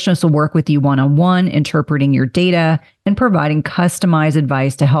 Your nutritionist will work with you one-on-one, interpreting your data and providing customized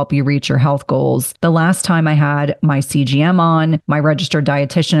advice to help you reach your health goals. The last time I had my CGM on, my registered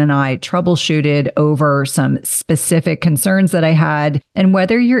dietitian and I troubleshooted over some specific concerns that I had. And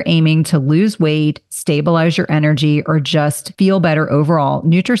whether you're aiming to lose weight, stabilize your energy, or just feel better overall,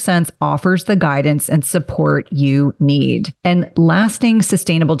 NutriSense offers the guidance and support you need. And lasting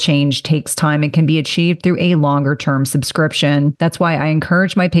sustainable change takes time and can be achieved through a longer-term subscription. That's why I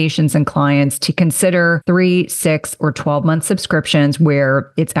encourage my patients and clients to consider 3, 6, or 12-month subscriptions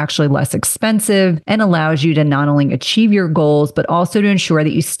where it's actually less expensive and allows you to not only achieve your goals, but also to ensure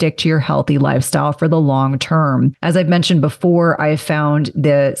that you stick to your healthy lifestyle for the long term. As I've mentioned before, I have found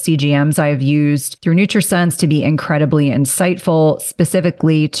the CGMs I've used through NutriSense to be incredibly insightful,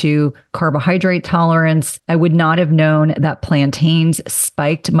 specifically to carbohydrate tolerance. I would not have known that plantains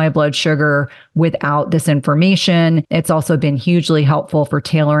spiked my blood sugar without this information. It's also been hugely helpful for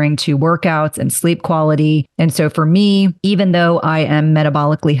tailoring to workouts and sleep quality. And so for me, even though I am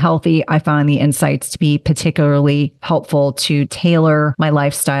metabolically healthy, I find the insights to be particularly helpful to tailor my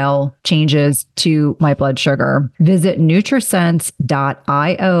lifestyle changes to my blood sugar. Visit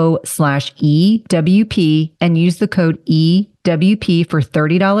nutrisense.io/EWP and use the code EWP for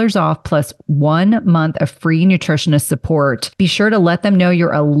 $30 off plus 1 month of free nutritionist support. Be sure to let them know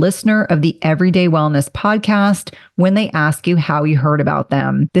you're a listener of the Everyday Wellness podcast when they ask you how you heard about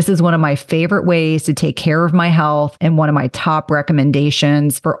them. This is one of my favorite ways to take care of my health and one of my top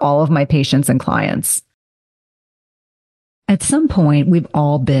recommendations for all of my patients and clients. At some point, we've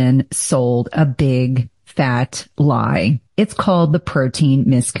all been sold a big fat lie. It's called the protein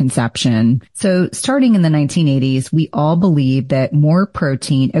misconception. So starting in the 1980s, we all believed that more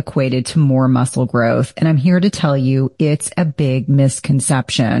protein equated to more muscle growth. And I'm here to tell you it's a big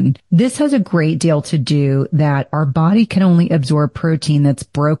misconception. This has a great deal to do that our body can only absorb protein that's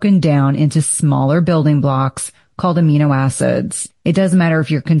broken down into smaller building blocks called amino acids. It doesn't matter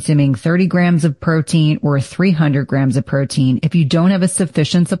if you're consuming 30 grams of protein or 300 grams of protein. If you don't have a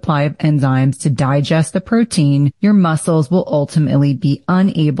sufficient supply of enzymes to digest the protein, your muscles will ultimately be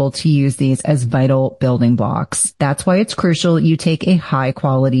unable to use these as vital building blocks. That's why it's crucial you take a high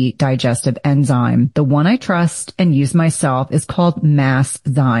quality digestive enzyme. The one I trust and use myself is called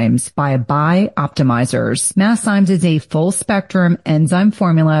Masszymes by Biohacking. Masszymes is a full spectrum enzyme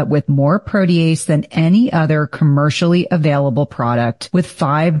formula with more protease than any other commercially available product with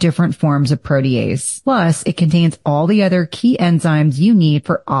 5 different forms of protease. Plus, it contains all the other key enzymes you need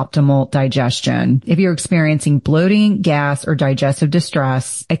for optimal digestion. If you're experiencing bloating, gas, or digestive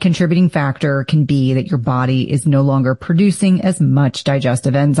distress, a contributing factor can be that your body is no longer producing as much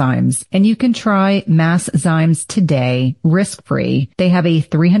digestive enzymes. And you can try Masszymes today, risk-free. They have a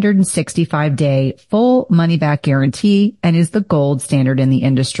 365-day full money-back guarantee and is the gold standard in the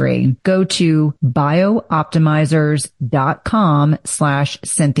industry. Go to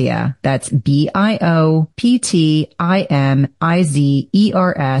biooptimizers.com/Cynthia. That's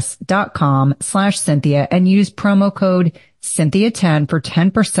BIOPTIMIZERS.com/Cynthia and use promo code Cynthia10 for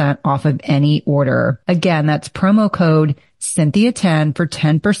 10% off of any order. Again, that's promo code Cynthia10 for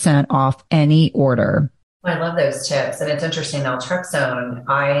 10% off any order. I love those tips. And it's interesting, naltrexone,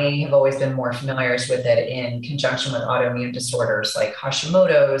 I have always been more familiar with it in conjunction with autoimmune disorders like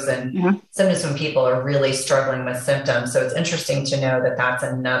Hashimoto's and sometimes when people are really struggling with symptoms. So it's interesting to know that that's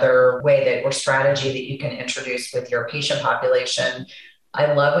another way that or strategy that you can introduce with your patient population.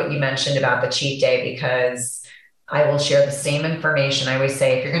 I love what you mentioned about the cheat day because I will share the same information. I always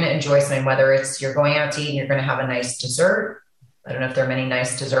say, if you're going to enjoy something, whether it's you're going out to eat and you're going to have a nice dessert, I don't know if there are many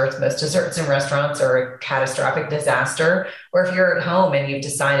nice desserts. Most desserts in restaurants are a catastrophic disaster. Or if you're at home and you've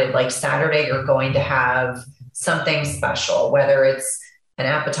decided like Saturday, you're going to have something special, whether it's an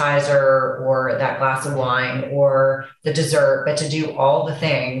appetizer or that glass of wine or the dessert, but to do all the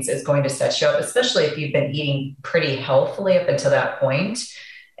things is going to set you up, especially if you've been eating pretty healthfully up until that point.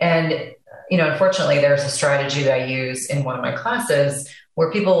 And, unfortunately, there's a strategy that I use in one of my classes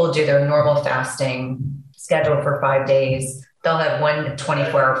where people will do their normal fasting scheduled for 5 days. They'll have one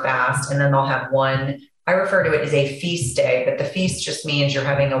 24-hour fast, and then they'll have one, I refer to it as a feast day, but the feast just means you're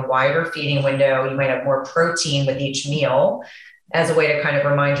having a wider feeding window. You might have more protein with each meal as a way to kind of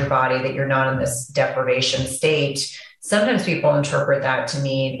remind your body that you're not in this deprivation state. Sometimes people interpret that to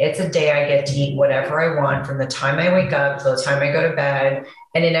mean it's a day I get to eat whatever I want from the time I wake up to the time I go to bed.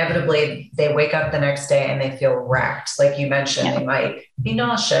 And inevitably they wake up the next day and they feel wrecked. Like you mentioned, They might be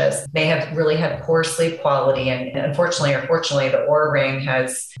nauseous. They have really had poor sleep quality. And unfortunately or fortunately, the Oura Ring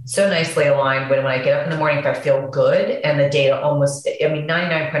has so nicely aligned when I get up in the morning, if I feel good, and the data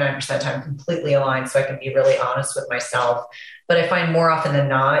 99.9% of the time completely aligned. So I can be really honest with myself. But I find more often than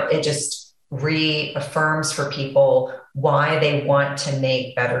not, it just reaffirms for people why they want to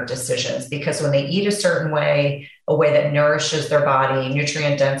make better decisions. Because when they eat a certain way, a way that nourishes their body,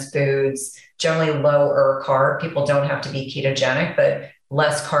 nutrient-dense foods, generally lower carb, people don't have to be ketogenic, but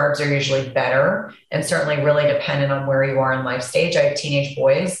less carbs are usually better, and certainly really dependent on where you are in life stage. I have teenage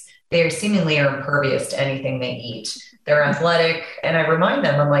boys. They seemingly are impervious to anything they eat. They're athletic. And I remind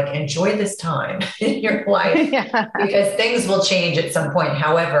them, I'm like, enjoy this time in your life because things will change at some point.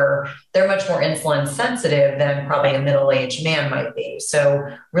 However, they're much more insulin sensitive than probably a middle-aged man might be. So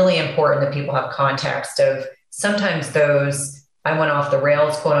really important that people have context of sometimes those I went off the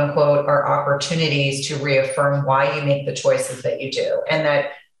rails, quote unquote, are opportunities to reaffirm why you make the choices that you do. And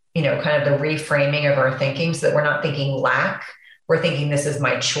that, kind of the reframing of our thinking so that we're not thinking lack. We're thinking this is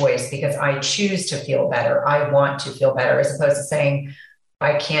my choice because I choose to feel better. I want to feel better, as opposed to saying,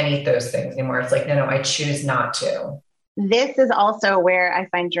 I can't eat those things anymore. It's like, no, I choose not to. This is also where I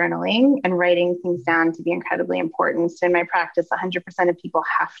find journaling and writing things down to be incredibly important. So in my practice, 100% of people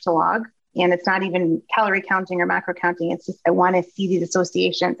have to log. And it's not even calorie counting or macro counting. It's just, I want to see these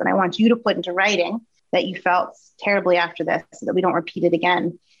associations and I want you to put into writing that you felt terribly after this so that we don't repeat it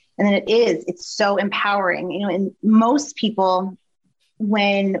again. And then it's so empowering, and most people,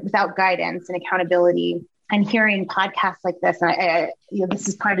 without guidance and accountability and hearing podcasts like this, and this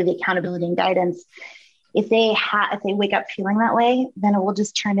is part of the accountability and guidance. If they wake up feeling that way, then it will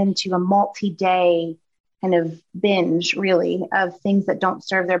just turn into a multi-day kind of binge, really, of things that don't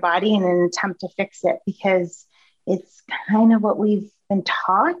serve their body in an attempt to fix it, because it's kind of what we've been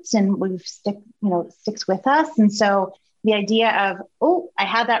taught and sticks with us. And so the idea of, I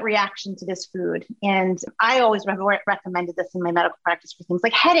had that reaction to this food. And I always recommended this in my medical practice for things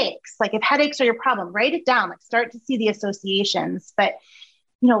like headaches. Like if headaches are your problem, write it down, like start to see the associations, but,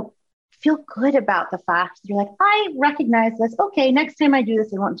 feel good about the fact that you're like, I recognize this. Okay, next time I do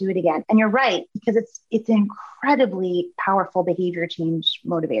this, I won't do it again. And you're right, because it's an incredibly powerful behavior change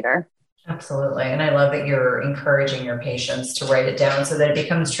motivator. Absolutely. And I love that you're encouraging your patients to write it down so that it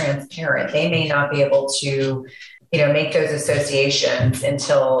becomes transparent. They may not be able to make those associations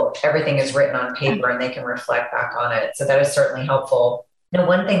until everything is written on paper and they can reflect back on it. So that is certainly helpful. Now,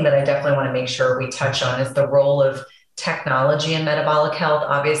 one thing that I definitely want to make sure we touch on is the role of technology in metabolic health.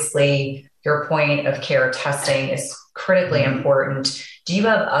 Obviously, your point of care testing is critically important. Do you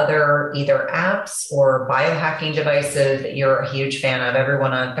have other either apps or biohacking devices that you're a huge fan of?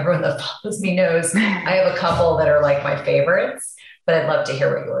 Everyone that follows me knows I have a couple that are like my favorites, but I'd love to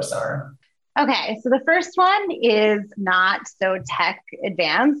hear what yours are. Okay, so the first one is not so tech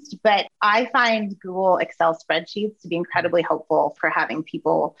advanced, but I find Google Excel spreadsheets to be incredibly helpful for having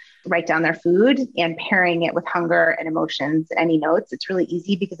people write down their food and pairing it with hunger and emotions and any notes. It's really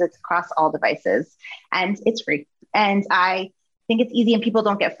easy because it's across all devices and it's free. And I think it's easy and people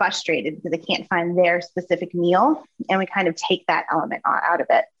don't get frustrated because they can't find their specific meal. And we kind of take that element out of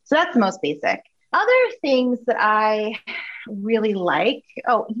it. So that's the most basic. Other things that I really like,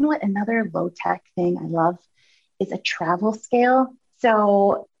 another low-tech thing I love is a travel scale.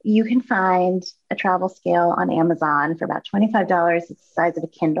 So you can find a travel scale on Amazon for about $25. It's the size of a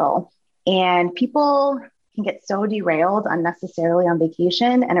Kindle. And people can get so derailed unnecessarily on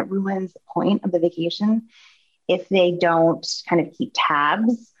vacation, and it ruins the point of the vacation if they don't kind of keep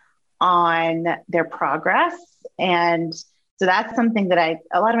tabs on their progress. And so that's something that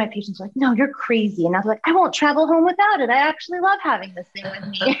a lot of my patients are like, no, you're crazy. And I was like, I won't travel home without it. I actually love having this thing with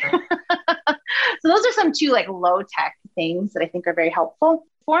me. So those are some two like low tech things that I think are very helpful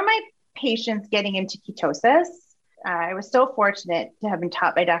for my patients getting into ketosis. I was so fortunate to have been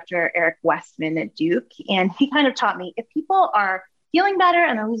taught by Dr. Eric Westman at Duke. And he kind of taught me if people are feeling better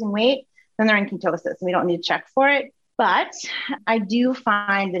and they're losing weight, then they're in ketosis and we don't need to check for it. But I do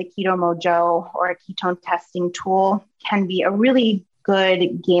find that a Keto Mojo or a ketone testing tool can be a really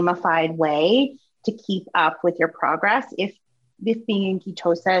good gamified way to keep up with your progress if being in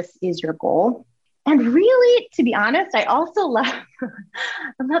ketosis is your goal. And really, to be honest, I also love,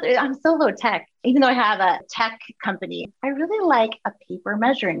 I'm so low tech, even though I have a tech company, I really like a paper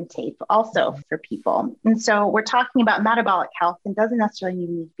measuring tape also for people. And so we're talking about metabolic health and doesn't necessarily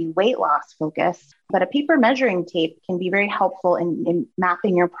need to be weight loss focused, but a paper measuring tape can be very helpful in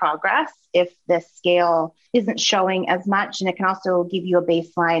mapping your progress if the scale isn't showing as much. And it can also give you a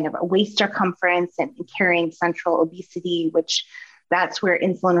baseline of a waist circumference and carrying central obesity, which that's where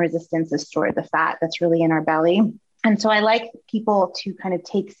insulin resistance is stored, the fat that's really in our belly. And so I like people to kind of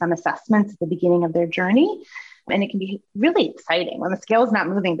take some assessments at the beginning of their journey. And it can be really exciting when the scale is not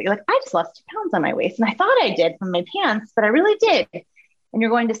moving, but you're like, I just lost 2 pounds on my waist. And I thought I did from my pants, but I really did. And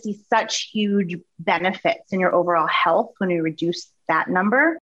you're going to see such huge benefits in your overall health when you reduce that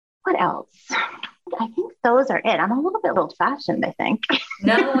number. What else? I think those are it. I'm a little bit old fashioned, I think.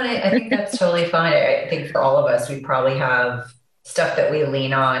 No, I think that's totally fine. I think for all of us, we probably have stuff that we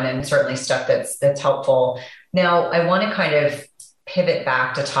lean on and certainly stuff that's helpful. Now, I want to kind of pivot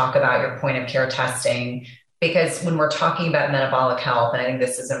back to talk about your point of care testing, because when we're talking about metabolic health, and I think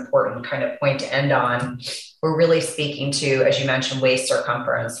this is an important kind of point to end on, we're really speaking to, as you mentioned, waist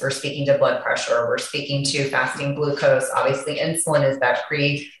circumference. We're speaking to blood pressure. We're speaking to fasting glucose. Obviously, insulin is that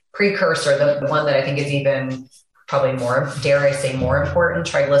precursor, the one that I think is even probably more, dare I say, more important,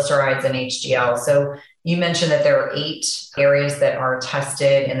 triglycerides and HDL. So you mentioned that there are 8 areas that are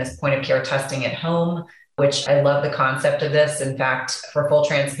tested in this point of care testing at home, which I love the concept of this. In fact, for full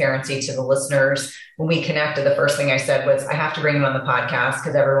transparency to the listeners, when we connected, the first thing I said was, I have to bring you on the podcast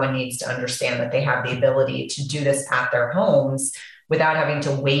because everyone needs to understand that they have the ability to do this at their homes without having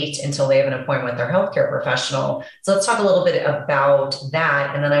to wait until they have an appointment with their healthcare professional. So let's talk a little bit about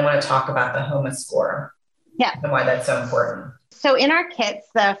that. And then I want to talk about the HOMA score. Yeah. And why that's so important. So in our kits,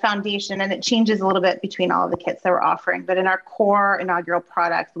 the foundation, and it changes a little bit between all of the kits that we're offering, but in our core inaugural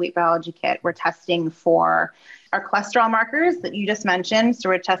product, the Weight Biology Kit, we're testing for our cholesterol markers that you just mentioned. So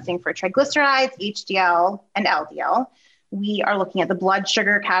we're testing for triglycerides, HDL, and LDL. We are looking at the blood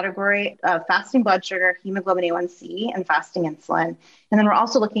sugar category of fasting blood sugar, hemoglobin A1C, and fasting insulin. And then we're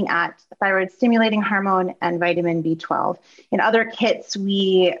also looking at thyroid stimulating hormone and vitamin B12. In other kits,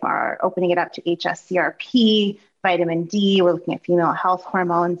 we are opening it up to HSCRP, vitamin D, we're looking at female health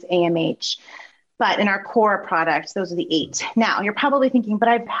hormones, AMH. But in our core product, those are the 8. Now, you're probably thinking, but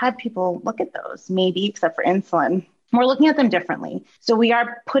I've had people look at those, maybe, except for insulin. We're looking at them differently. So we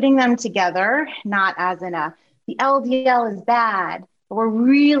are putting them together, not as in the LDL is bad, but we're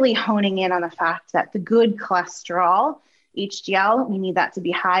really honing in on the fact that the good cholesterol, HDL, we need that to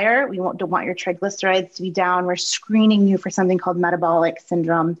be higher. We don't want your triglycerides to be down. We're screening you for something called metabolic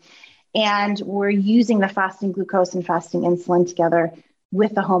syndrome. And we're using the fasting glucose and fasting insulin together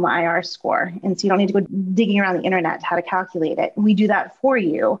with the HOMA IR score. And so you don't need to go digging around the internet how to calculate it. We do that for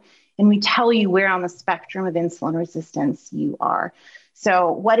you. And we tell you where on the spectrum of insulin resistance you are.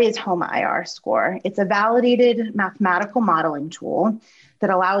 So what is HOMA IR score? It's a validated mathematical modeling tool that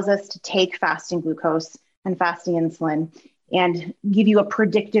allows us to take fasting glucose and fasting insulin and give you a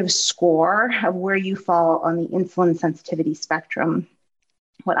predictive score of where you fall on the insulin sensitivity spectrum.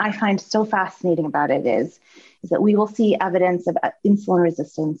 What I find so fascinating about it is that we will see evidence of insulin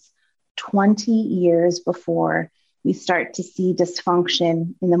resistance 20 years before we start to see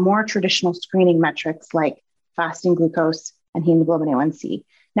dysfunction in the more traditional screening metrics like fasting glucose and hemoglobin A1C.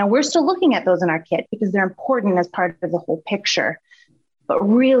 Now, we're still looking at those in our kit because they're important as part of the whole picture. But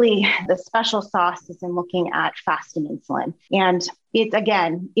really, the special sauce is in looking at fasting insulin. And it's,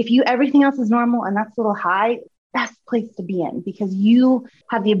 again, if everything else is normal and that's a little high, best place to be in because you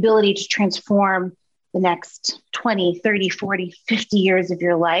have the ability to transform the next 20, 30, 40, 50 years of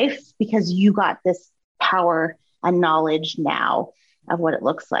your life because you got this power and knowledge now of what it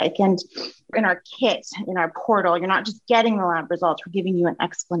looks like. And in our kit, in our portal, you're not just getting the lab results, we're giving you an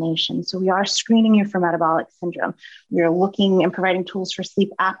explanation. So we are screening you for metabolic syndrome. We're looking and providing tools for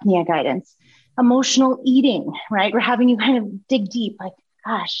sleep apnea guidance, emotional eating, right? We're having you kind of dig deep, like,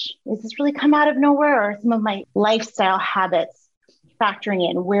 gosh, is this really come out of nowhere? Or some of my lifestyle habits factoring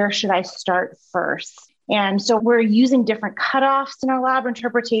in, where should I start first? And so we're using different cutoffs in our lab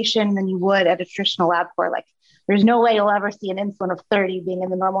interpretation than you would at a traditional lab core. Like there's no way you'll ever see an insulin of 30 being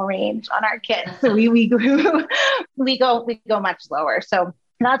in the normal range on our kit. So we go much lower. So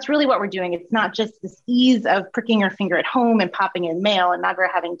That's really what we're doing. It's not just this ease of pricking your finger at home and popping in mail and never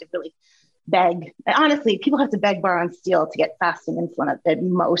having to really beg. Honestly, people have to beg, borrow, and steal to get fasting insulin at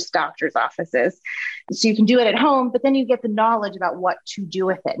most doctors' offices. So you can do it at home, but then you get the knowledge about what to do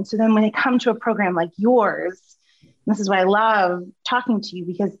with it. And so then when they come to a program like yours, this is why I love talking to you,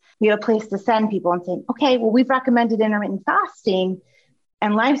 because we have a place to send people and saying, okay, well, we've recommended intermittent fasting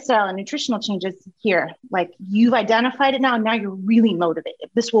and lifestyle and nutritional changes here. Like, you've identified it now, and now you're really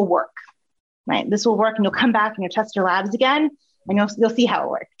motivated. This will work, right? This will work, and you'll come back and you'll test your labs again, and you'll see how it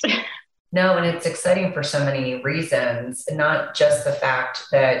worked. No, and it's exciting for so many reasons, not just the fact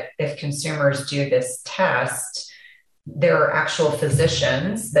that if consumers do this test, there are actual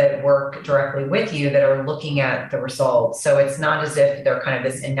physicians that work directly with you that are looking at the results. So it's not as if they're kind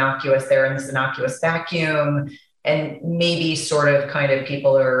of they're in this innocuous vacuum and maybe sort of kind of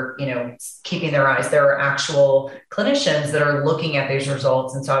people are, keeping their eyes. There are actual clinicians that are looking at these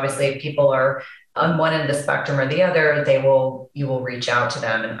results. And so obviously if people are on one end of the spectrum or the other, you will reach out to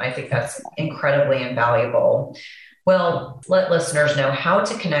them. And I think that's incredibly invaluable. Well, let listeners know how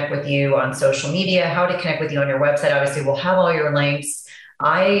to connect with you on social media, how to connect with you on your website. Obviously, we'll have all your links.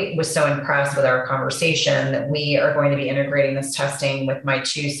 I was so impressed with our conversation that we are going to be integrating this testing with my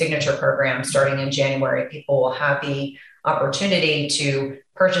 2 signature programs starting in January. People will have the opportunity to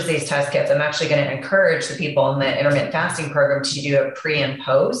purchase these test kits. I'm actually going to encourage the people in the intermittent fasting program to do a pre and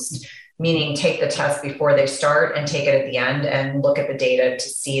post, meaning take the test before they start and take it at the end and look at the data to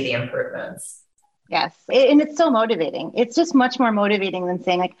see the improvements. Yes. And it's so motivating. It's just much more motivating than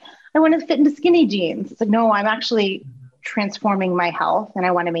saying like, I want to fit into skinny jeans. It's like, no, I'm actually transforming my health and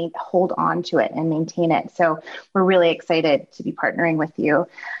I want to hold on to it and maintain it. So we're really excited to be partnering with you.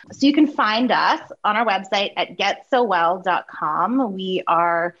 So you can find us on our website at getsowell.com.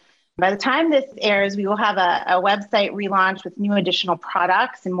 By the time this airs, we will have a website relaunch with new additional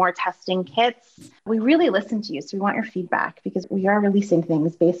products and more testing kits. We really listen to you, so we want your feedback because we are releasing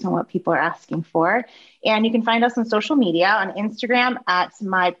things based on what people are asking for. And you can find us on social media, on Instagram at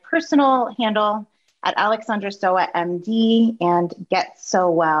my personal handle at Alexandra Sowa MD and Get So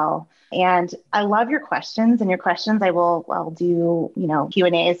Well. And I love your questions, and your questions I'll do,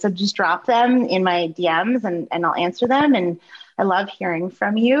 Q&As. So just drop them in my DMs and I'll answer them. And I love hearing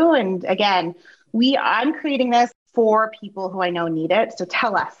from you. And again, I'm creating this for people who I know need it. So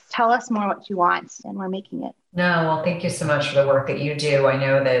tell us more what you want, and we're making it. No, well, thank you so much for the work that you do. I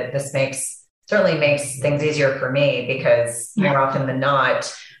know that this certainly makes things easier for me because more often than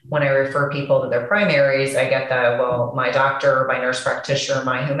not, when I refer people to their primaries, I get that, well, my doctor, my nurse practitioner,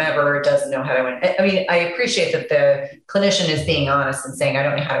 my whomever doesn't know how to, I mean, I appreciate that the clinician is being honest and saying, I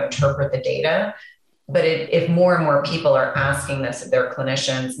don't know how to interpret the data. But if more and more people are asking this of their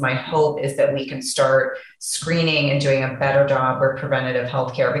clinicians, my hope is that we can start screening and doing a better job with preventative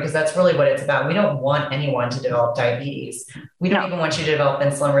healthcare, because that's really what it's about. We don't want anyone to develop diabetes. We don't even want you to develop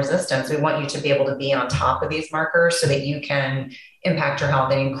insulin resistance. We want you to be able to be on top of these markers so that you can impact your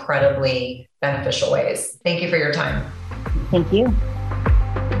health in incredibly beneficial ways. Thank you for your time. Thank you.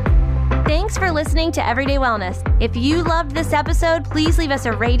 Thanks for listening to Everyday Wellness. If you loved this episode, please leave us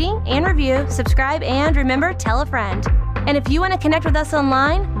a rating and review, subscribe, and remember, tell a friend. And if you want to connect with us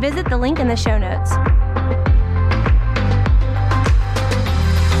online, visit the link in the show notes.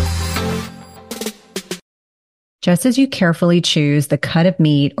 Just as you carefully choose the cut of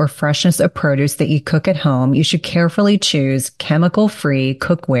meat or freshness of produce that you cook at home, you should carefully choose chemical-free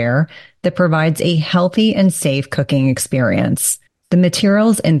cookware that provides a healthy and safe cooking experience. The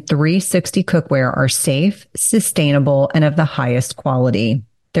materials in 360 cookware are safe, sustainable, and of the highest quality.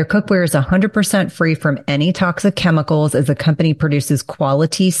 Their cookware is 100% free from any toxic chemicals, as the company produces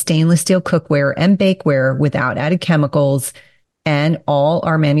quality stainless steel cookware and bakeware without added chemicals, and all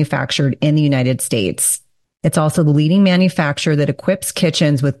are manufactured in the United States. It's also the leading manufacturer that equips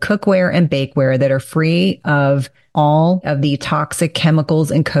kitchens with cookware and bakeware that are free of all of the toxic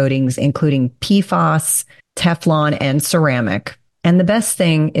chemicals and coatings, including PFAS, Teflon, and ceramic. And the best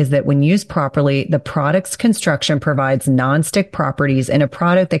thing is that when used properly, the product's construction provides nonstick properties in a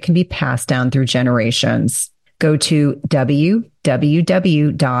product that can be passed down through generations. Go to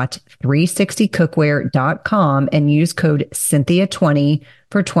www.360cookware.com and use code Cynthia20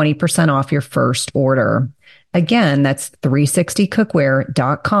 for 20% off your first order. Again, that's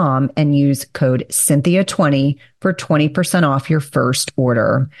 360cookware.com and use code Cynthia20 for 20% off your first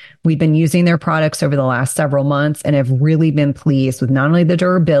order. We've been using their products over the last several months and have really been pleased with not only the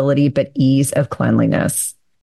durability, but ease of cleanliness.